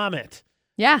and comment?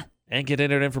 Yeah. And get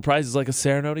entered in for prizes like a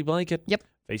Serenity blanket. Yep.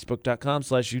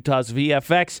 Facebook.com/Utah's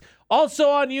VFX. Also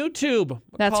on YouTube.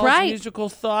 That's McCall's right. Musical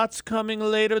thoughts coming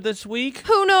later this week.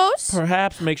 Who knows?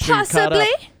 Perhaps make sure Possibly. you're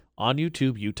caught up on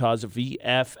YouTube, Utah's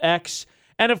VFX.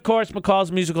 And of course,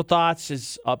 McCall's Musical Thoughts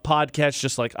is a podcast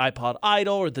just like iPod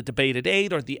Idol or the Debate at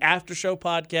 8 or the After Show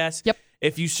podcast. Yep.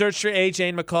 If you search for AJ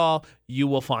and McCall, you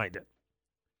will find it.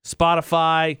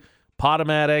 Spotify,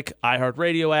 Podomatic,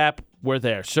 iHeartRadio app, we're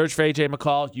there. Search for AJ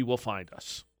McCall, you will find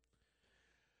us.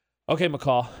 Okay,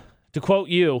 McCall, to quote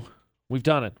you, we've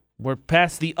done it. We're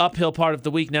past the uphill part of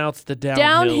the week. Now it's the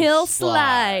downhill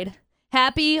slide.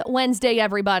 Happy Wednesday,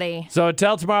 everybody. So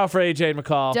until tomorrow for AJ and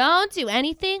McCall. Don't do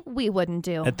anything we wouldn't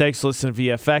do. And thanks for listening to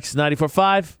VFX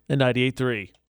 94.5 and 98.3.